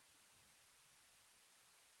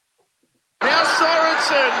 Now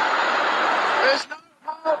Sorensen. There's no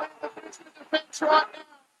hole in the Brisbane defence right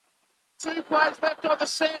now. 2 plays left on the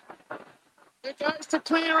set. It goes to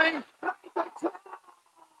clearing.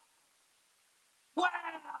 Wow!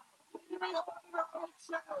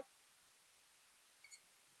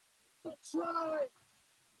 Try.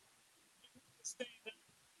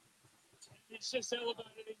 He's just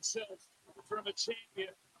elevated himself from a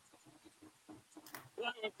champion. They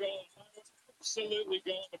were gone. They were absolutely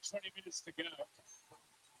gone with 20 minutes to go.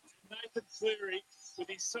 Nathan Cleary, with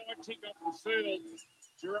his sidekick off the field,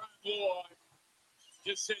 Jerome Luai,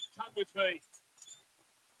 just said, "Come with me."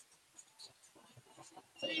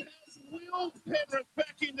 He has wheeled Penrith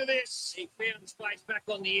back into this. He found space back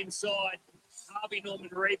on the inside. Harvey Norman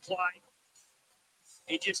replay.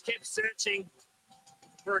 He just kept searching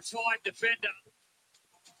for a tight defender.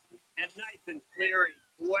 And Nathan Cleary,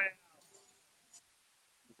 wow.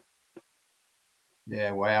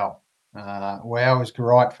 Yeah, wow. Wow is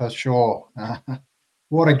right for sure.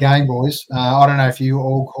 What a game, boys. I don't know if you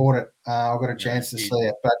all caught it. I got a chance to see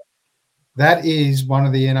it, but that is one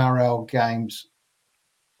of the NRL games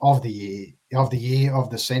of the year, of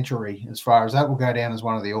the century, as far as that will go down as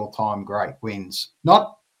one of the all-time great wins.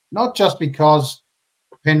 Not just because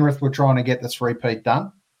Penrith were trying to get the three-peat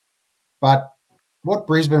done, but what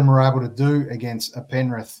Brisbane were able to do against a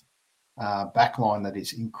Penrith backline that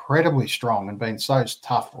is incredibly strong and been so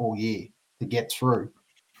tough all year to get through.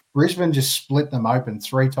 Brisbane just split them open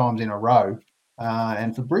 3 times in a row.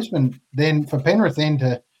 And for Penrith then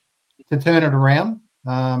to turn it around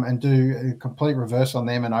and do a complete reverse on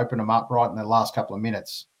them and open them up right in the last couple of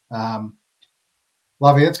minutes.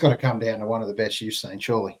 Lovey, it's got to come down to one of the best you've seen,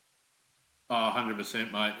 surely. Oh,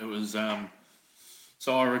 100%, mate. It was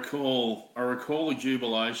so I recall the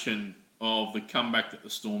jubilation of the comeback that the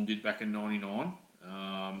Storm did back in '99.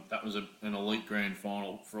 That was an elite grand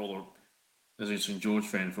final for all the, as a St George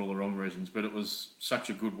fan, for all the wrong reasons, but it was such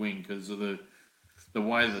a good win because of the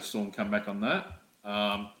way the Storm come back on that.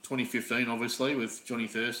 2015, obviously, with Johnny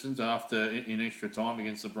Thurston's after in extra time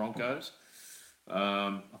against the Broncos.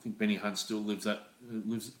 I think Benny Hunt still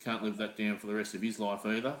can't live that down for the rest of his life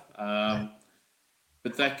either.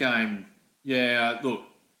 But that game, look,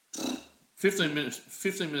 15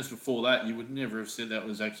 minutes before that, you would never have said that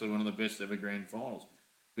was actually one of the best ever grand finals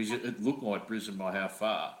because it looked like Brisbane by how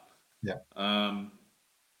far. Yeah.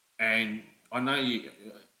 And I know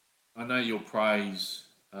you'll praise.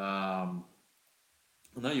 I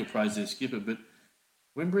know you'll praise their skipper, but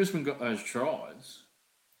when Brisbane got those tries,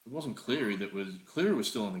 it wasn't Cleary Cleary was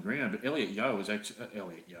still on the ground, but Elliot Yeo was actually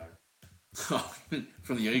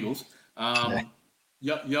from the Eagles.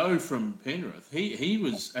 Yeo from Penrith, he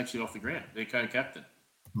was actually off the ground, their co-captain,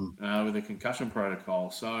 with a concussion protocol.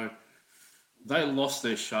 So they lost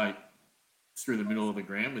their shape through the middle of the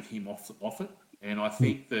ground with him off it. And I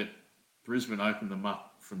think that Brisbane opened them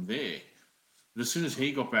up from there. But as soon as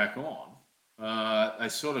he got back on, they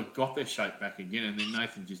sort of got their shape back again, and then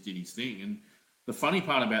Nathan just did his thing. And the funny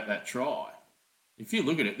part about that try, if you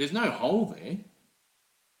look at it, there's no hole there.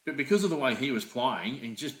 But because of the way he was playing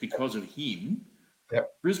and just because of him,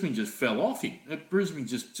 Brisbane just fell off him. Brisbane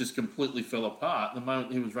just completely fell apart the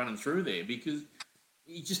moment he was running through there because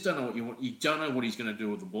you just don't know what you want. You don't know what he's going to do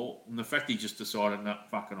with the ball. And the fact he just decided, no,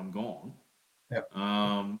 fuck it, I'm gone.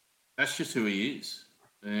 That's just who he is.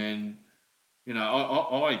 And, you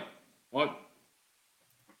know,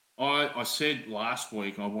 I said last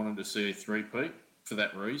week I wanted to see a three-peat for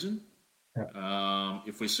that reason.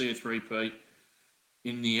 If we see a three-peat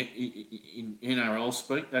in NRL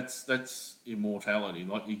speak, that's immortality.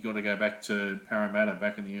 Like, you've got to go back to Parramatta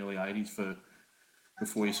back in the early 80s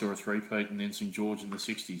before you saw a three-peat, and then St George in the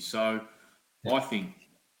 60s. So I think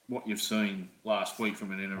what you've seen last week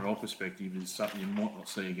from an NRL perspective is something you might not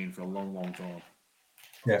see again for a long, long time.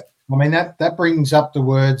 Yeah. I mean, that brings up the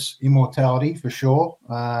words immortality for sure.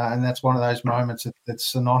 And that's one of those moments that's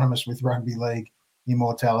synonymous with rugby league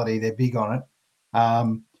immortality. They're big on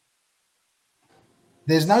it.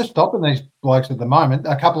 There's no stopping these blokes at the moment.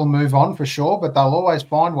 A couple will move on for sure, but they'll always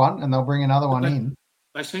find one and they'll bring another one in.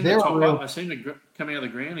 They seem to top up. They seem to come out of the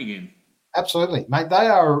ground again. Absolutely, mate. They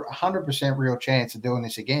are 100% real chance of doing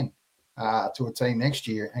this again to a team next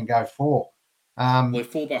year and go 4. They're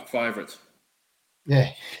 $4 favourites.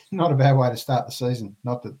 Yeah, not a bad way to start the season.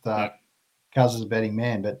 Not that Cuz is a betting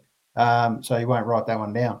man, but so he won't write that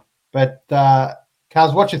one down. But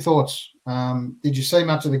Cuz, what's your thoughts? Did you see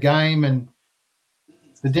much of the game and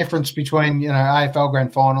the difference between, you know, AFL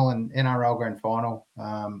Grand Final and NRL Grand Final?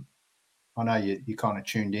 I know you kind of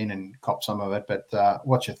tuned in and copped some of it, but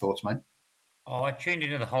what's your thoughts, mate? Oh, I tuned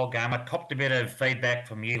into the whole game. I copped a bit of feedback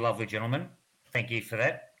from you, lovely gentlemen. Thank you for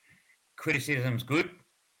that. Criticism's good.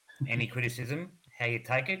 Any criticism, how you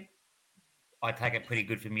take it, I take it pretty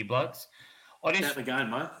good from you blokes. Out the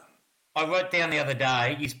game, mate. I wrote down the other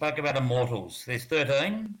day, you spoke about immortals. There's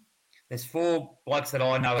 13. There's 4 blokes that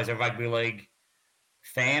I know as a rugby league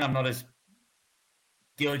fan. I'm not as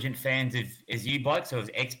diligent fans as you blokes, or as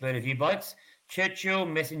expert as you blokes. Churchill,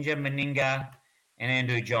 Messenger, Meninga, and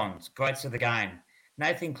Andrew Johns. Greats of the game.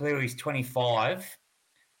 Nathan Cleary's 25.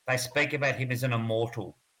 They speak about him as an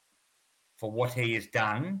immortal for what he has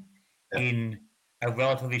done in a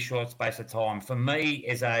relatively short space of time. For me,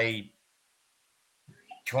 as a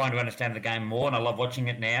trying to understand the game more, and I love watching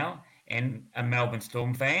it now, and a Melbourne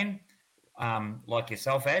Storm fan, like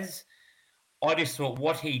yourself as, I just thought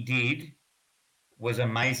what he did was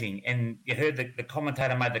amazing. And you heard the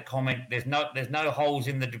commentator made the comment, there's no holes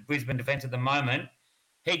in the Brisbane defence at the moment.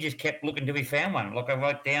 He just kept looking till he found one. Like I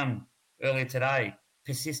wrote down earlier today,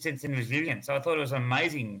 persistence and resilience. So I thought it was an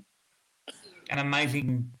amazing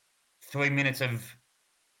 3 minutes of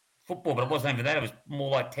football, but it wasn't even that. It was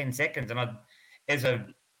more like 10 seconds. And as a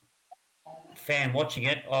fan watching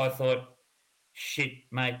it, I thought, shit,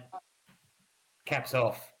 mate, caps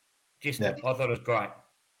off. I thought it was great.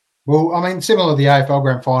 Well, I mean, similar to the AFL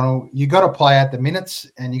Grand Final, you got to play out the minutes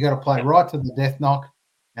and you got to play right to the death knock,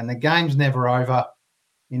 and the game's never over.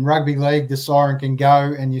 In rugby league, the siren can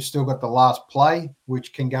go and you've still got the last play,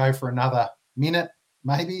 which can go for another minute,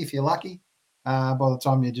 maybe, if you're lucky, by the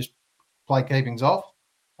time you just play keepings off.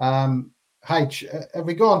 H, have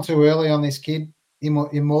we gone too early on this kid,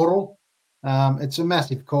 Immortal? It's a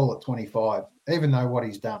massive call at 25, even though what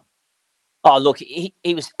he's done. Oh, look, he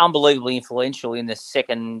was unbelievably influential in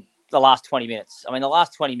the last 20 minutes. I mean, the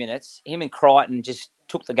last 20 minutes, him and Crichton just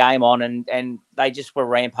took the game on and they just were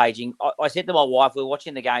rampaging. I said to my wife, we were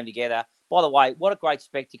watching the game together, by the way, what a great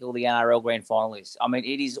spectacle the NRL Grand Final is. I mean,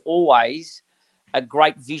 it is always a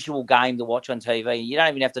great visual game to watch on TV. You don't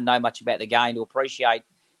even have to know much about the game to appreciate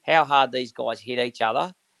how hard these guys hit each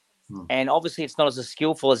other. And obviously it's not as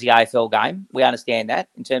skillful as the AFL game. We understand that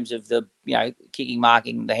in terms of the, kicking,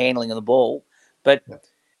 marking, the handling of the ball. But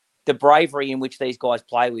the bravery in which these guys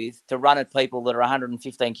play with, to run at people that are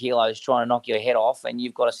 115 kilos trying to knock your head off, and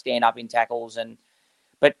you've got to stand up in tackles.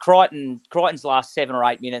 But Crichton's last 7 or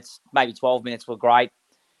 8 minutes, maybe 12 minutes were great.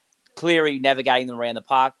 Cleary navigating them around the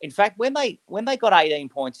park. In fact, when they got 18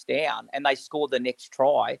 points down and they scored the next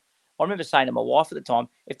try, I remember saying to my wife at the time,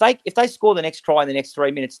 if they score the next try in the next 3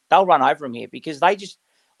 minutes, they'll run over them here, because they just,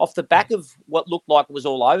 off the back of what looked like it was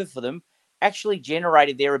all over for them, actually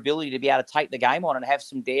generated their ability to be able to take the game on and have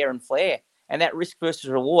some dare and flair. And that risk versus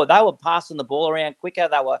reward, they were passing the ball around quicker.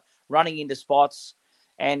 They were running into spots.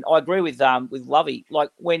 And I agree with Lovey. Like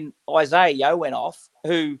when Isaiah Yeo went off,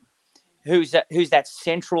 who's that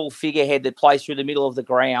central figurehead that plays through the middle of the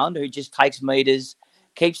ground, who just takes meters,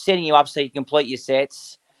 keeps setting you up so you complete your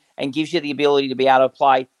sets, and gives you the ability to be able to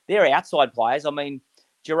play. they're outside players. I mean,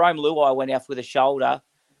 Jerome Luai went off with a shoulder.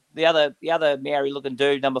 The other Maori-looking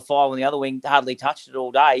dude, number 5 on the other wing, hardly touched it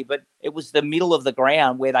all day. But it was the middle of the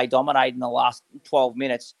ground where they dominated in the last 12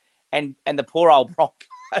 minutes. And the poor old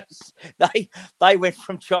Broncos, they went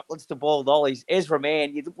from chocolates to boiled ollies. Ezra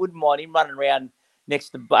Mann, you wouldn't mind him running around next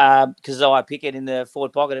to Keziah Pickett in the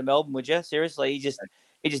forward pocket in Melbourne, would you? Seriously, he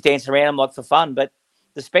just danced around him like for fun. But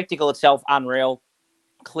the spectacle itself, unreal.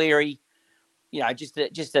 Cleary, just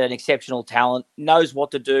an exceptional talent, knows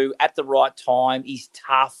what to do at the right time. He's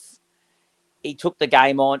tough. He took the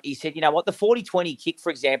game on. He said, you know what, the 40-20 kick,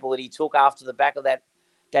 for example, that he took after the back of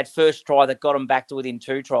that first try that got him back to within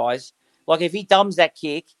 2 tries. Like, if he dumbs that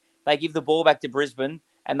kick, they give the ball back to Brisbane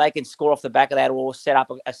and they can score off the back of that or set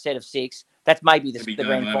up a set of 6. That's maybe the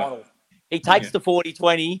grand final. He takes the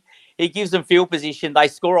 40-20. He gives them field position. They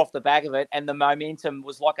score off the back of it, and the momentum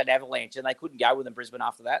was like an avalanche, and they couldn't go with them, Brisbane,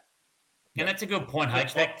 after that. And that's a good point,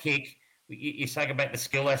 H. That kick, you say about the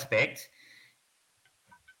skill aspect,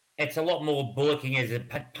 it's a lot more bullocking as a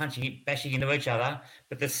punching, bashing into each other,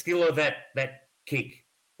 but the skill of that kick,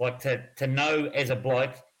 like to know as a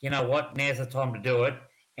bloke, you know what, now's the time to do it,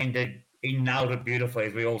 and he nailed it beautifully,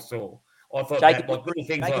 as we all saw. I thought that, like, little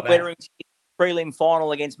things like that. Prelim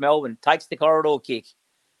final against Melbourne, takes the corridor kick.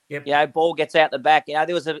 Yep. Ball gets out the back. There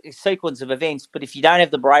was a sequence of events, but if you don't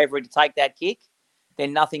have the bravery to take that kick,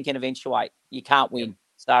 then nothing can eventuate. You can't win.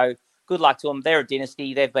 So good luck to them. They're a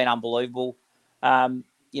dynasty. They've been unbelievable.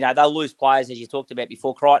 They'll lose players, as you talked about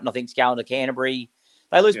before. Crichton, I think, is going to Canterbury.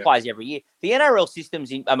 They lose players every year. The NRL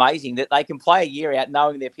system's amazing that they can play a year out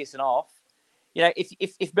knowing they're pissing off.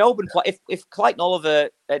 If Melbourne if Clayton Oliver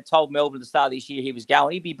had told Melbourne at the start of this year he was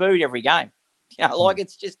going, he'd be booed every game.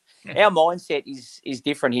 It's just our mindset is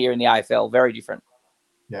different here in the AFL, very different.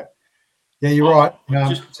 Yeah, you're right.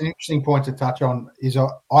 It's an interesting point to touch on.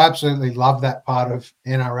 I absolutely love that part of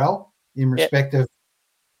NRL in respect of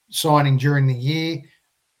signing during the year.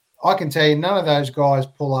 I can tell you, none of those guys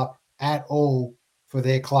pull up at all for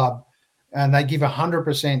their club, and they give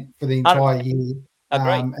 100% for the entire year.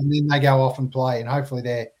 And then they go off and play, and hopefully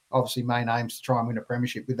their obviously main aims to try and win a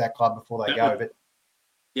premiership with that club before they go. But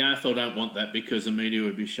the AFL don't want that because the media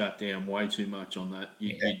would be shut down way too much on that.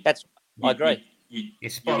 I agree.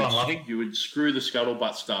 You would screw the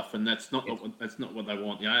scuttlebutt stuff, and that's not what they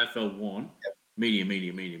want. The AFL want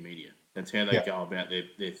media. That's how they go about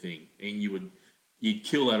their thing. And you'd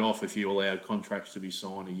kill that off if you allowed contracts to be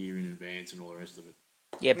signed a year in advance and all the rest of it.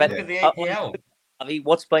 Yeah, but look at the APL.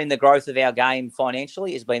 What's been the growth of our game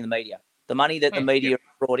financially has been the media. The money that the media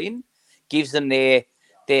brought in gives them their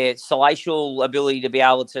salacial ability to be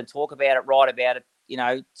able to talk about it, write about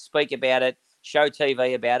it, speak about it, show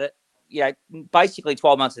TV about it. Basically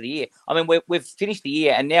 12 months of the year. I mean, we've finished the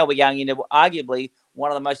year, and now we're going into arguably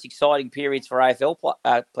one of the most exciting periods for AFL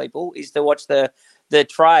people is to watch the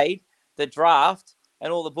trade, the draft,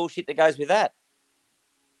 and all the bullshit that goes with that.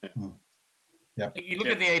 Yep. You look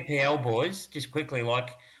at the APL boys, just quickly,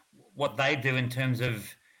 like what they do in terms of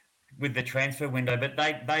with the transfer window, but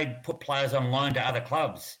they put players on loan to other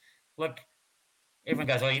clubs. Look, everyone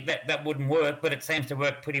goes, "Oh, that wouldn't work," but it seems to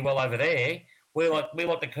work pretty well over there. We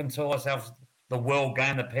like to consider ourselves the world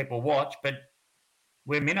game that people watch, but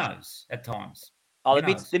we're minnows at times. The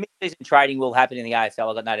mid-season trading will happen in the AFL.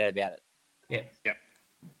 I've got no doubt about it. Yeah.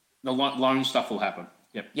 The loan stuff will happen.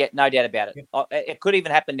 Yep. Yeah, no doubt about it. It could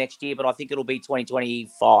even happen next year, but I think it'll be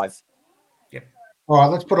 2025. Yep. All right,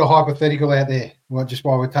 let's put a hypothetical out there. Well, just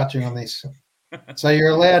while we're touching on this, so you're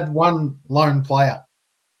allowed one lone player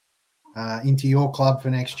into your club for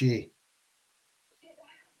next year.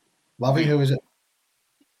 Lovey, who is it?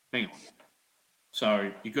 Hang on.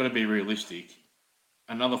 So you've got to be realistic.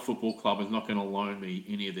 Another football club is not going to loan me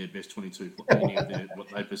any of their best 22, what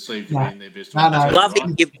they perceive to be in their best 22.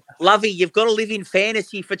 No. Lovey, you've got to live in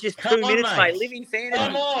fantasy for just 2 minutes, mate. Live in fantasy.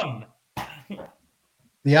 Come on.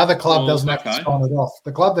 The other club doesn't have to sign it off.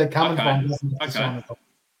 The club they're coming from doesn't have to sign it off.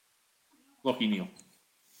 Lockie Neal.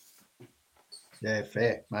 Yeah,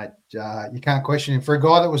 fair, mate. You can't question him. For a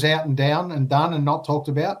guy that was out and down and done and not talked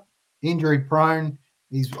about, injury prone,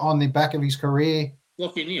 he's on the back of his career.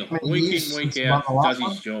 Lockie Neal, week in, week out, does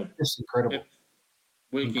his job. Just incredible. Yep.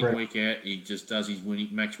 Week in, week out, he just does his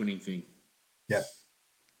match-winning thing. Yep.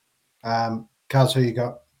 Cuz, who you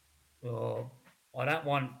got? Oh, I don't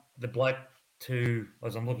want the bloke to,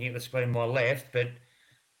 as I'm looking at the screen on my left, but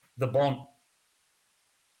the Bont.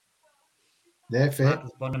 Yeah, fair.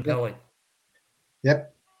 Bontempelli.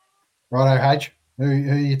 Yep. Righto, H. Who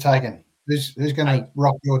are you taking? Who's going to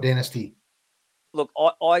rock your dynasty? Look,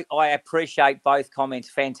 I appreciate both comments.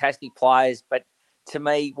 Fantastic players, but to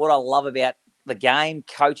me, what I love about the game,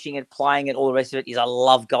 coaching it, playing it, all the rest of it, is I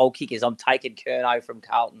love goal kickers. I'm taking Curnow from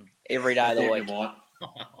Carlton every day of the Yeah, week. you might.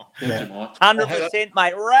 Yeah. You might. 100%,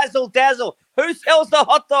 mate. Razzle dazzle. Who sells the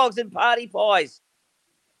hot dogs and party pies?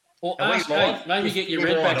 Or Are we ask live? Pete, maybe get your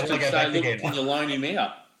We're live. redbacks I wanna to go say, back look, again. can you loan him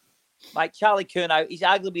out? Mate, Charlie Curnow, he's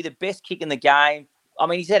arguably the best kick in the game. I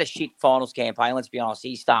mean, he's had a shit finals campaign, let's be honest.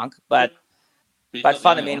 He stunk. But He's not the only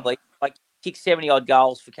fundamentally, like, kicked 70-odd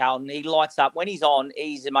goals for Carlton. He lights up. When he's on,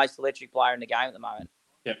 he's the most electric player in the game at the moment.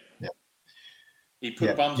 one. Yep. Yep. He put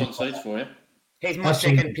Yep. bums on seats for you. He's my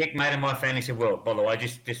Absolutely. second pick, mate, in my fantasy world, by the way.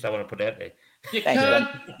 Just I want to put it out there. You Thanks,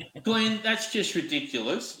 can't, Glenn, that's just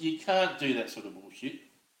ridiculous. You can't do that sort of bullshit.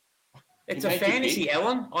 It's You a make your fantasy, pick.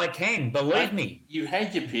 Alan. I can, believe me. You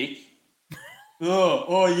had your pick.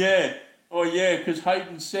 Oh yeah, because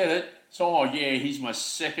Hayden said it. So, oh yeah, he's my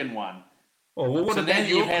second one. Oh, well, what So now about that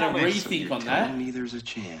your you've had a comments? rethink on Telling that, me there's a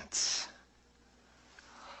chance.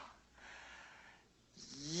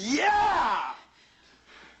 Yeah!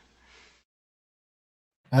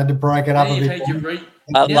 I had to break it now up a you've bit. had your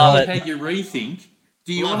I now love you've it. had your rethink.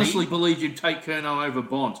 Do you Lovey. honestly believe you'd take Curnow over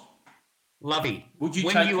Bond? Lovey, Would you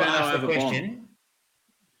when take you were Curnow asked the over Bond? question,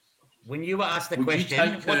 when you were asked the Would question,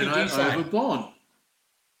 you take what did you Curnow say? over Bond?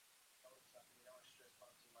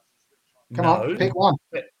 Come No. on, pick one.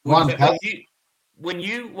 But One, but Cal. when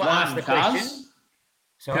you were asked the question,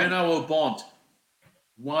 sorry, Curnow or Bond?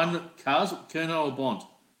 One, Cars, Curnow or Bond?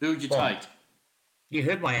 Who would you Bond. take? you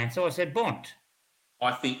heard my answer. I said Bond.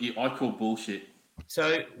 I call bullshit. So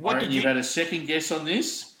I what reckon did you've you? had a second guess on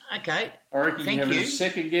this. Okay, I reckon Thank you have you. a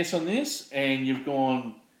second guess on this, and you've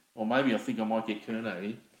gone, or maybe I think I might get Curnow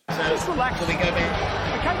here. so shall we go back? Okay,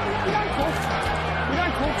 we don't talk. We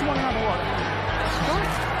don't talk to one another like that.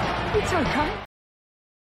 It's okay.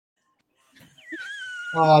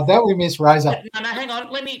 Oh, don't we miss Razor? No, hang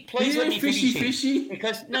on. Let me finish fishy, here. fishy.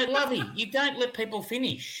 Because no, Lovey, you don't let people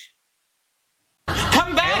finish.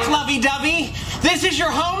 Come back, lovey-dovey. This is your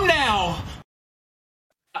home now.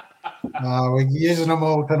 We're using them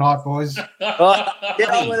all tonight, boys. Get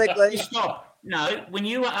on with it, Glenn. Stop. No, when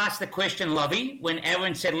you were asked the question, Lovey, when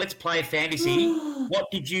Aaron said, let's play fantasy, what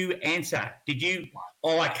did you answer? Did you,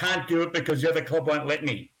 I can't do it because the other club won't let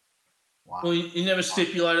me? Well, you never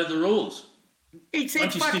stipulated the rules. He said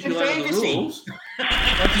Once you fucking stipulated the fantasy. rules,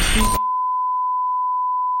 once you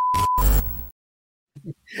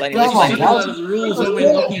Glenny, Come on, stipulated the rules, I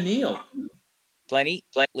went Lockie Neal. Glenny,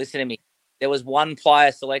 listen to me. There was one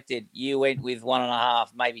player selected. You went with 1.5,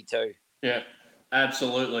 maybe 2. Yeah,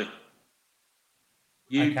 absolutely.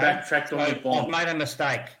 You Okay. backtracked on your I've Bond. made a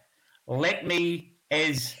mistake. Let me,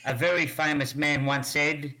 as a very famous man once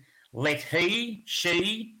said, let he,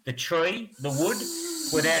 she, the tree, the wood,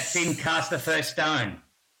 without sin cast the first stone.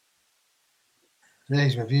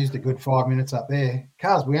 Jeez, we've used a good 5 minutes up there.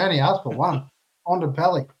 Cars, we only asked for one. On to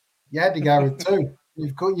Pally. You had to go with 2.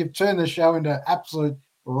 You've turned the show into absolute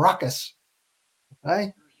ruckus.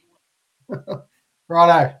 Hey?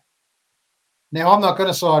 Righto. Now, I'm not going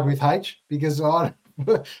to side with H because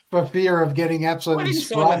for fear of getting I absolutely didn't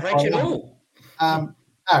side with H at all. No,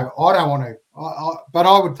 I don't want to. But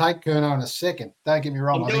I would take Curnow in a second. Don't get me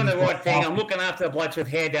wrong. I'm I doing think the he's right thing. got- I'm looking after the blokes with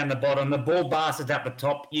hair down the bottom. The ball bastards up the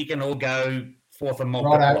top. You can all go forth and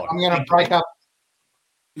multiply. Righto. I'm going to break up.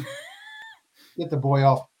 Get the boy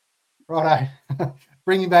off. Righto.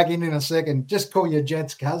 Bring him back in a second. Just call your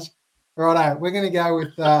Jets, cuz. Righto. We're going to go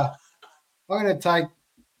with, I'm going to take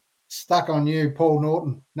stuck on you, Paul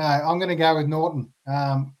Norton. No, I'm going to go with Norton.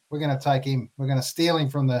 We're going to take him. We're going to steal him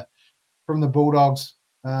from the Bulldogs.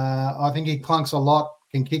 I think he clunks a lot,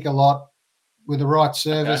 can kick a lot with the right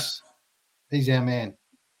service. Okay. He's our man.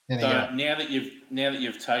 There you So go. now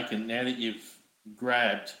that you've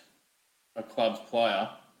grabbed a club's player,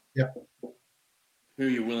 Yep. Who are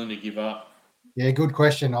you willing to give up? Yeah, good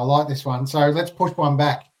question. I like this one. So let's push one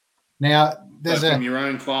back. Now, From your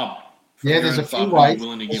own club. There's a few ways.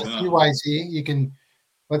 There's a few ways here. You can,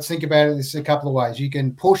 let's think about it. There's a couple of ways. You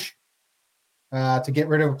can push to get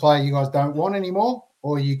rid of a player you guys don't want anymore,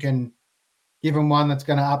 or you can give them one that's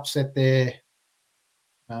going to upset their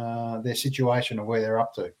situation or where they're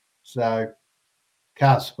up to. So,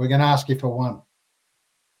 Cuz, we're going to ask you for one.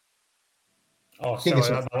 Oh, sorry,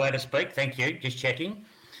 I'm allowed to speak. Thank you. Just checking.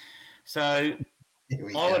 So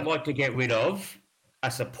I would like to get rid of a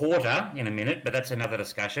supporter in a minute, but that's another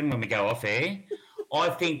discussion when we go off air. I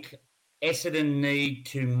think Essendon need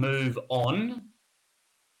to move on.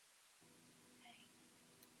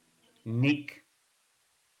 Nick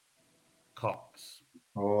Cox.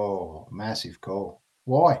 Oh, massive call.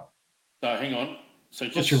 Why? So hang on. So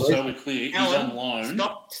What's just your so reason? we're clear, Alan, he's on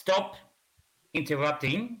loan. Stop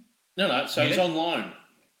interrupting. No. So he's on loan.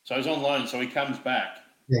 So he's on loan, so he comes back.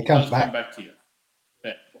 Yeah, he comes does back. come back to you.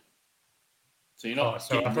 Yeah. So you're Oh, not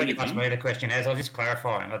so I getting thought rid you of must him. me the question as I was just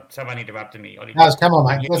clarifying. Someone interrupted me. Guys, come on,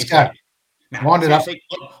 mate. Let's go. No, Wind it up.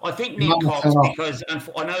 seriously, I think You Nick might Cox, turn off. because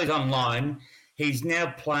I know he's on loan, he's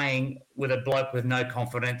now playing with a bloke with no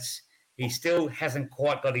confidence. He still hasn't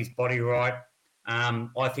quite got his body right.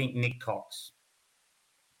 I think Nick Cox.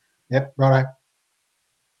 Yep, righto.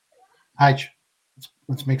 H,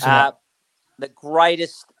 let's mix it up. The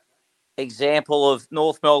greatest example of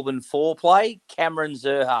North Melbourne foreplay, Cameron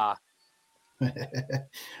Zurhaar.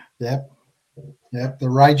 Yep, the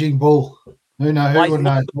raging bull. Who would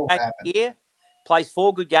know? Plays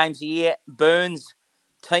 4 good games a year, burns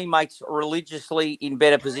teammates religiously in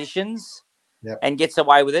better positions, and gets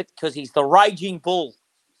away with it because he's the raging bull.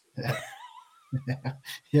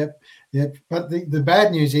 Yep. But the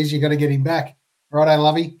bad news is you got to get him back. Righto,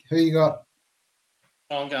 Lovey. Who you got?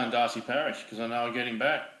 I'm going Darcy Parish because I know I'll get him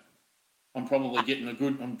back. I'm probably getting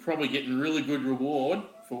really good reward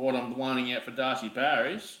for what I'm lining out for Darcy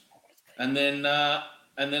Parish, and then I'll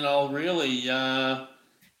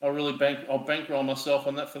bankroll myself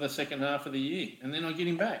on that for the second half of the year, and then I'll get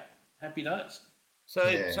him back. Happy days. So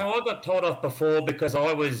I got told off before because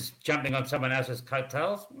I was jumping on someone else's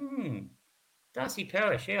coattails. Darcy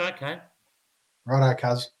Parish, yeah, okay. Righto,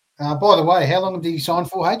 cuz. By the way, how long did he sign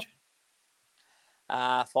for, H?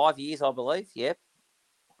 5 years, I believe. Yep.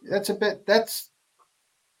 That's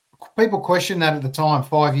people question that at the time.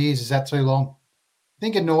 5 years, is that too long?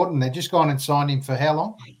 Think of Norton. They've just gone and signed him for how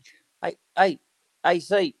long? Hey,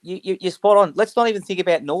 AC, you're spot on. Let's not even think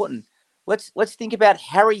about Norton. Let's think about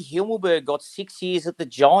Harry Himmelberg got 6 years at the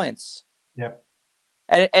Giants. Yep.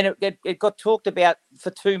 And it got talked about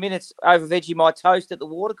for 2 minutes over Vegemite toast at the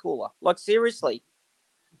water cooler. Like, seriously.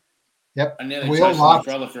 Yep. And now they're chasing his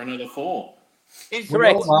brother for another 4.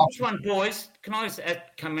 Correct. Which one, boys? Can I just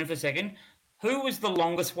come in for a second? Who was the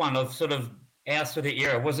longest one of sort of our sort of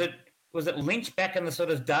era? Was it Lynch back in the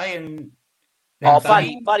sort of day? And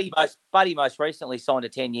Buddy most recently signed a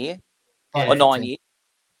 10-year or 9 year.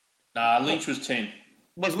 Nah, Lynch was 10.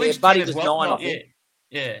 Was Lynch Buddy 10 as was well? 9, I think.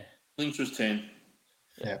 Yeah. Lynch was 10.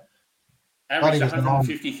 Yeah. Averaged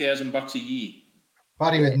 $150,000 a year.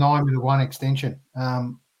 Buddy with 9 with a 1 extension.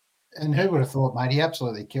 And who would have thought, mate? He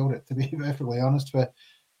absolutely killed it, to be perfectly honest, for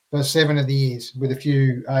 7 of the years with a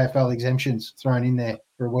few AFL exemptions thrown in there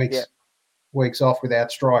for weeks off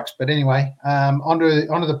without strikes. But anyway, onto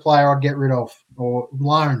the player I'd get rid of, or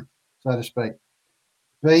loan, so to speak.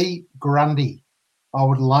 B. Grundy. I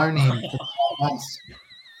would loan him to place.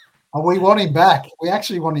 We want him back. We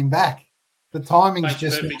actually want him back. The timing's Makes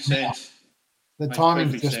just perfect sense. The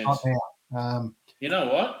timing's just not now. You know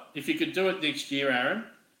what? If you could do it next year, Aaron,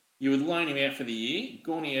 you would loan him out for the year.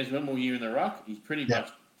 Gorney has one more year in the ruck. He's pretty much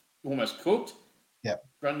almost cooked. Yep.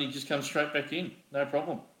 Grundy just comes straight back in. No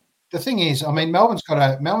problem. The thing is, I mean, Melbourne's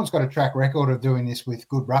got a track record of doing this with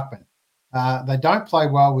good ruckmen. They don't play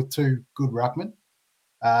well with 2 good ruckmen.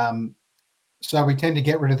 So we tend to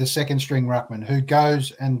get rid of the second string ruckman who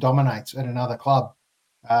goes and dominates at another club.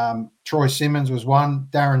 Troy Simmons was one.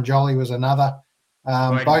 Darren Jolly was another.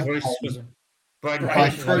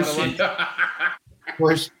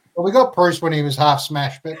 Bruce. Well, we got Bruce when he was half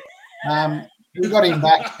smashed, but we got him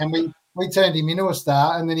back and we turned him into a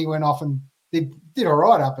star, and then he went off and did all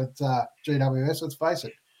right up at GWS, let's face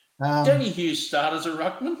it. Denny Hughes started as a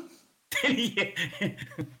ruckman.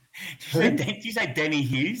 Did you say Denny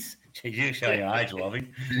Hughes? Jeez, you show your age, Lovey.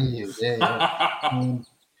 Yeah.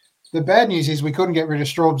 The bad news is we couldn't get rid of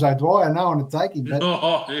Straubs O'Dwyer. No one would take him, but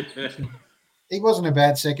he wasn't a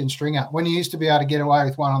bad second stringer when he used to be able to get away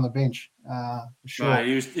with one on the bench. For sure. No,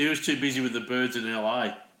 he was too busy with the birds in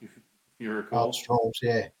LA, if you recall. Oh, Straubs,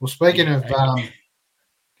 yeah. Well, speaking of,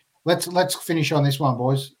 let's finish on this one,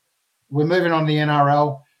 boys. We're moving on to the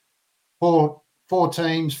NRL. Four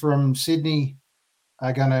teams from Sydney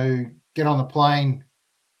are going to get on the plane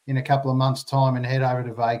in a couple of months' time and head over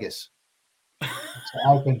to Vegas to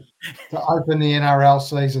open the NRL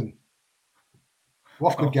season.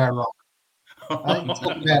 What could go wrong?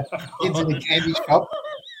 Talking about kids in the candy shop.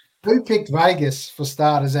 Who picked Vegas for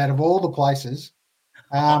starters out of all the places?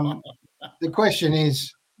 The question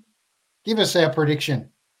is, give us our prediction.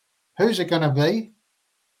 Who's it going to be,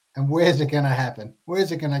 and where's it going to happen?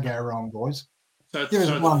 Where's it going to go wrong, boys? So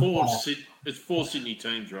it's 4 Sydney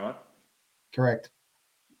teams, right? Correct.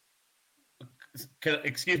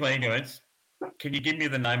 Excuse my ignorance. Can you give me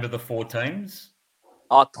the name of the 4 teams?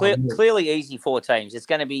 Oh, clearly easy 4 teams. It's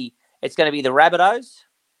going to be the Rabbitohs.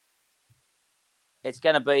 It's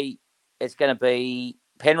going to be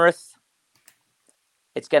Penrith.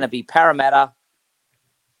 It's going to be Parramatta,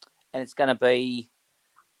 and it's going to be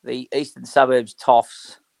the Eastern Suburbs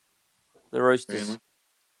Toffs, the Roosters. Really?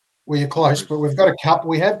 Well, you're close, but we've got a couple.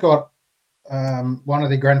 We have got one of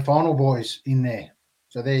the grand final boys in there.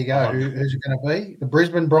 So there you go. Who's it going to be? The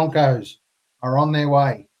Brisbane Broncos are on their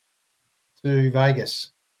way to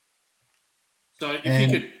Vegas. So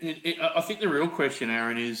if you could, I think the real question,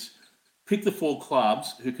 Aaron, is pick the 4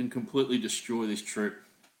 clubs who can completely destroy this trip.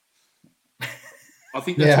 I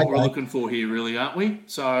think that's what we're looking for here, really, aren't we?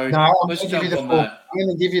 So let's jump on that. I'm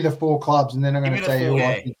going to give you the 4 clubs, and then I'm going to tell you who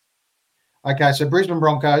I think. Okay, so Brisbane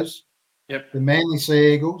Broncos, the Manly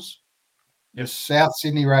Sea Eagles, the South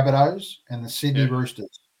Sydney Rabbitohs, and the Sydney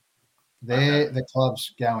Roosters. They're the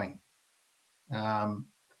clubs going. For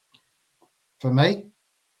me,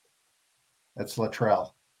 that's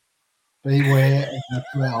Latrell. Beware of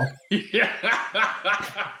Latrell.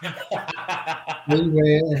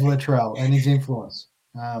 Beware of Latrell and his influence.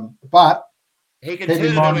 But he can turn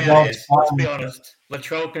it around. Let's be honest.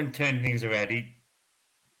 Latrell can turn things around.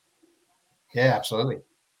 Yeah, absolutely.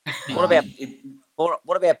 What about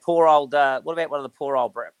poor old? What about one of the poor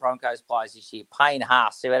old Broncos players this year, Payne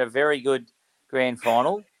Haas, who had a very good grand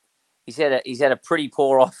final? He's had a pretty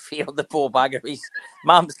poor off field. The poor bugger. His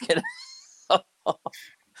mum's gonna.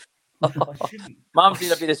 Mum's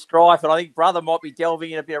in a bit of strife, and I think brother might be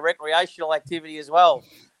delving in a bit of recreational activity as well.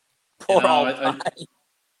 Poor old.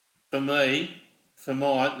 For me,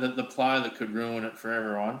 the player that could ruin it for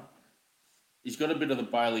everyone, he's got a bit of the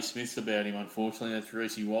Bailey Smiths about him, unfortunately. That's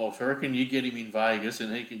Reece Walsh. I reckon you get him in Vegas,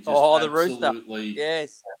 and he can just absolutely.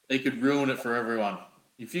 Yes. He could ruin it for everyone.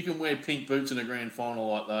 If you can wear pink boots in a grand final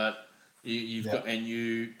like that, you've got, and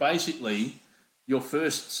you basically. Your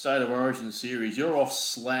first State of Origin series, you're off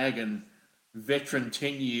slagging veteran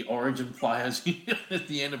 10-year Origin players at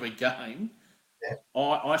the end of a game. Yeah.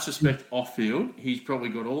 I suspect off-field, he's probably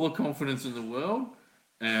got all the confidence in the world,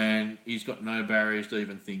 and he's got no barriers to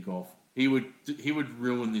even think of. He would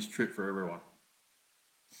ruin this trip for everyone.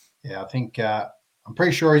 Yeah, I think I'm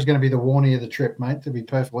pretty sure he's going to be the Warnie of the trip, mate, to be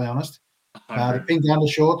perfectly honest. The pink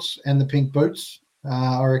undershorts and the pink boots,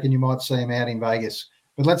 I reckon you might see him out in Vegas.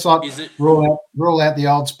 But let's not rule out the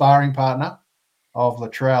old sparring partner of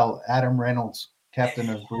Latrell, Adam Reynolds, captain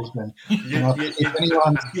of Brisbane. If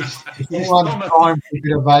anyone's trying for a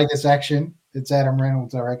bit of Vegas action, it's Adam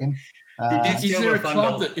Reynolds, I reckon. Is there a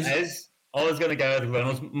club that is? I was going to go with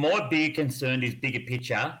Reynolds. My big concern is bigger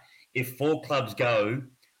picture. If 4 clubs go,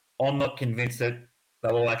 I'm not convinced that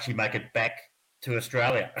they will actually make it back to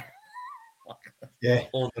Australia.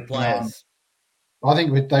 All the players. I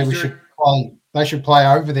think they should play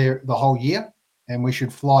over there the whole year, and we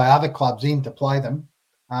should fly other clubs in to play them,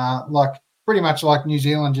 pretty much like New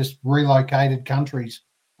Zealand just relocated countries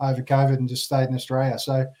over COVID and just stayed in Australia.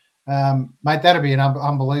 So, mate, that'd be an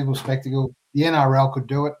unbelievable spectacle. The NRL could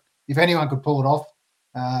do it. If anyone could pull it off,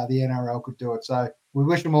 the NRL could do it. So we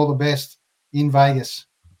wish them all the best in Vegas.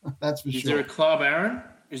 That's for sure. Is there a club, Aaron?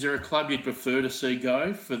 Is there a club you'd prefer to see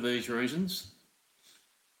go for these reasons?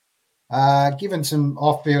 Given some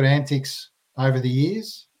off-field antics over the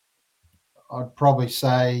years, I'd probably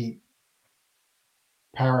say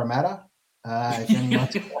Parramatta. If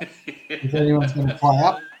anyone's going to play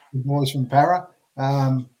up, the boys from Para.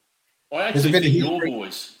 I actually think your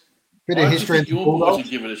boys. Bit of history at the Bulldogs. Boys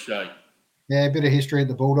would give it a shake. Yeah, a bit of history at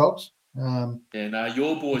the Bulldogs.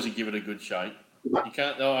 Your boys would give it a good shake. You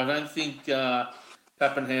can't. No, I don't think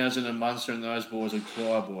Pappenhausen and Munster and those boys are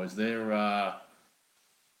choir boys. They're.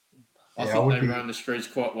 I think they run the streets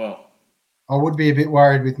quite well. I would be a bit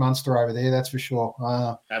worried with Munster over there, that's for sure.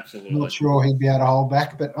 Absolutely. Not sure he'd be able to hold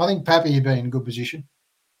back, but I think Pappy would be in a good position.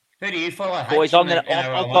 Who do you follow? Boys, I've got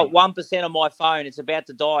 1% on my phone. It's about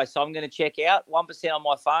to die, so I'm going to check out. 1% on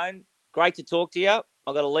my phone. Great to talk to you.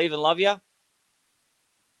 I've got to leave and love you.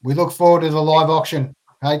 We look forward to the live auction,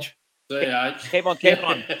 H. See you, H. Keep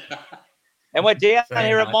on. And we're down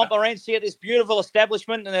here at Montmorency at this beautiful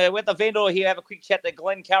establishment. And we're at the vendor here, have a quick chat to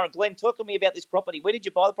Glenn Curran. Glenn, talk to me about this property. Where did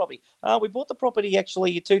you buy the property? We bought the property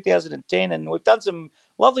actually in 2010, and we've done some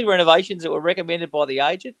lovely renovations that were recommended by the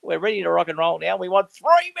agent. We're ready to rock and roll now. We want $3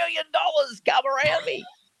 million. Come around me.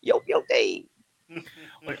 Guilty.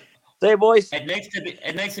 See you, boys. It needs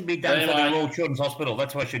to be done for the Royal Children's Hospital.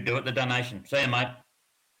 That's what I should do it, the donation. See you, mate.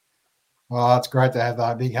 Well, it's great to have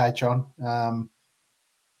that big H on.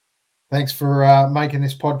 Thanks for making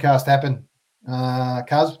this podcast happen,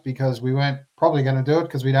 Cuz, because we weren't probably going to do it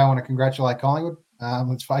because we don't want to congratulate Collingwood,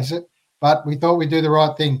 let's face it. But we thought we'd do the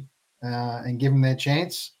right thing and give them their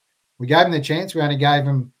chance. We gave them their chance. We only gave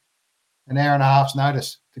them an hour and a half's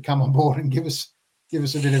notice to come on board and give us a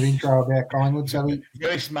bit of intro about Collingwood. So we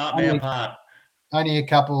very smart on our part. Only a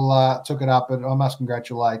couple took it up, but I must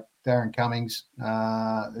congratulate Darren Cummings,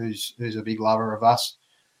 who's a big lover of us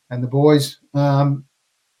and the boys. All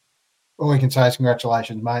we can say is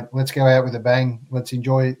congratulations, mate. Let's go out with a bang. Let's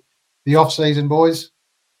enjoy the off-season, boys.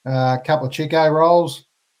 A couple of Chico rolls,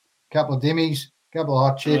 a couple of dimmies, a couple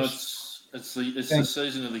of hot chips. It's the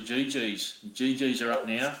season of the GGs. GGs are up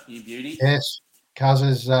now, you beauty. Yes,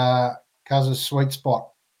 Cuz's sweet spot.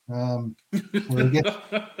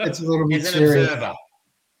 It's a little bit serious.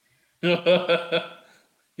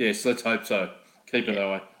 Yes, let's hope so. Keep it that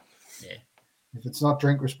way. Yeah. If it's not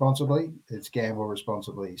drink responsibly, it's gamble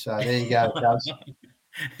responsibly. So there you go, Cuz.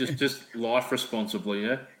 just life responsibly,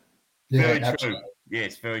 yeah? Very absolutely. true.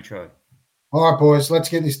 Yes, very true. All right, boys, let's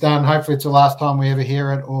get this done. Hopefully it's the last time we ever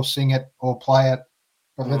hear it or sing it or play it.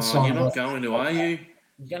 But let's sign you're it not off. going to, are you?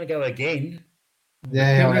 You're going to go again?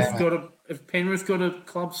 Yeah, If Penrith got a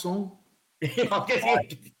club song?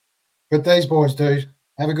 but these boys do.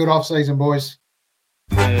 Have a good off-season, boys.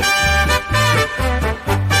 Yeah.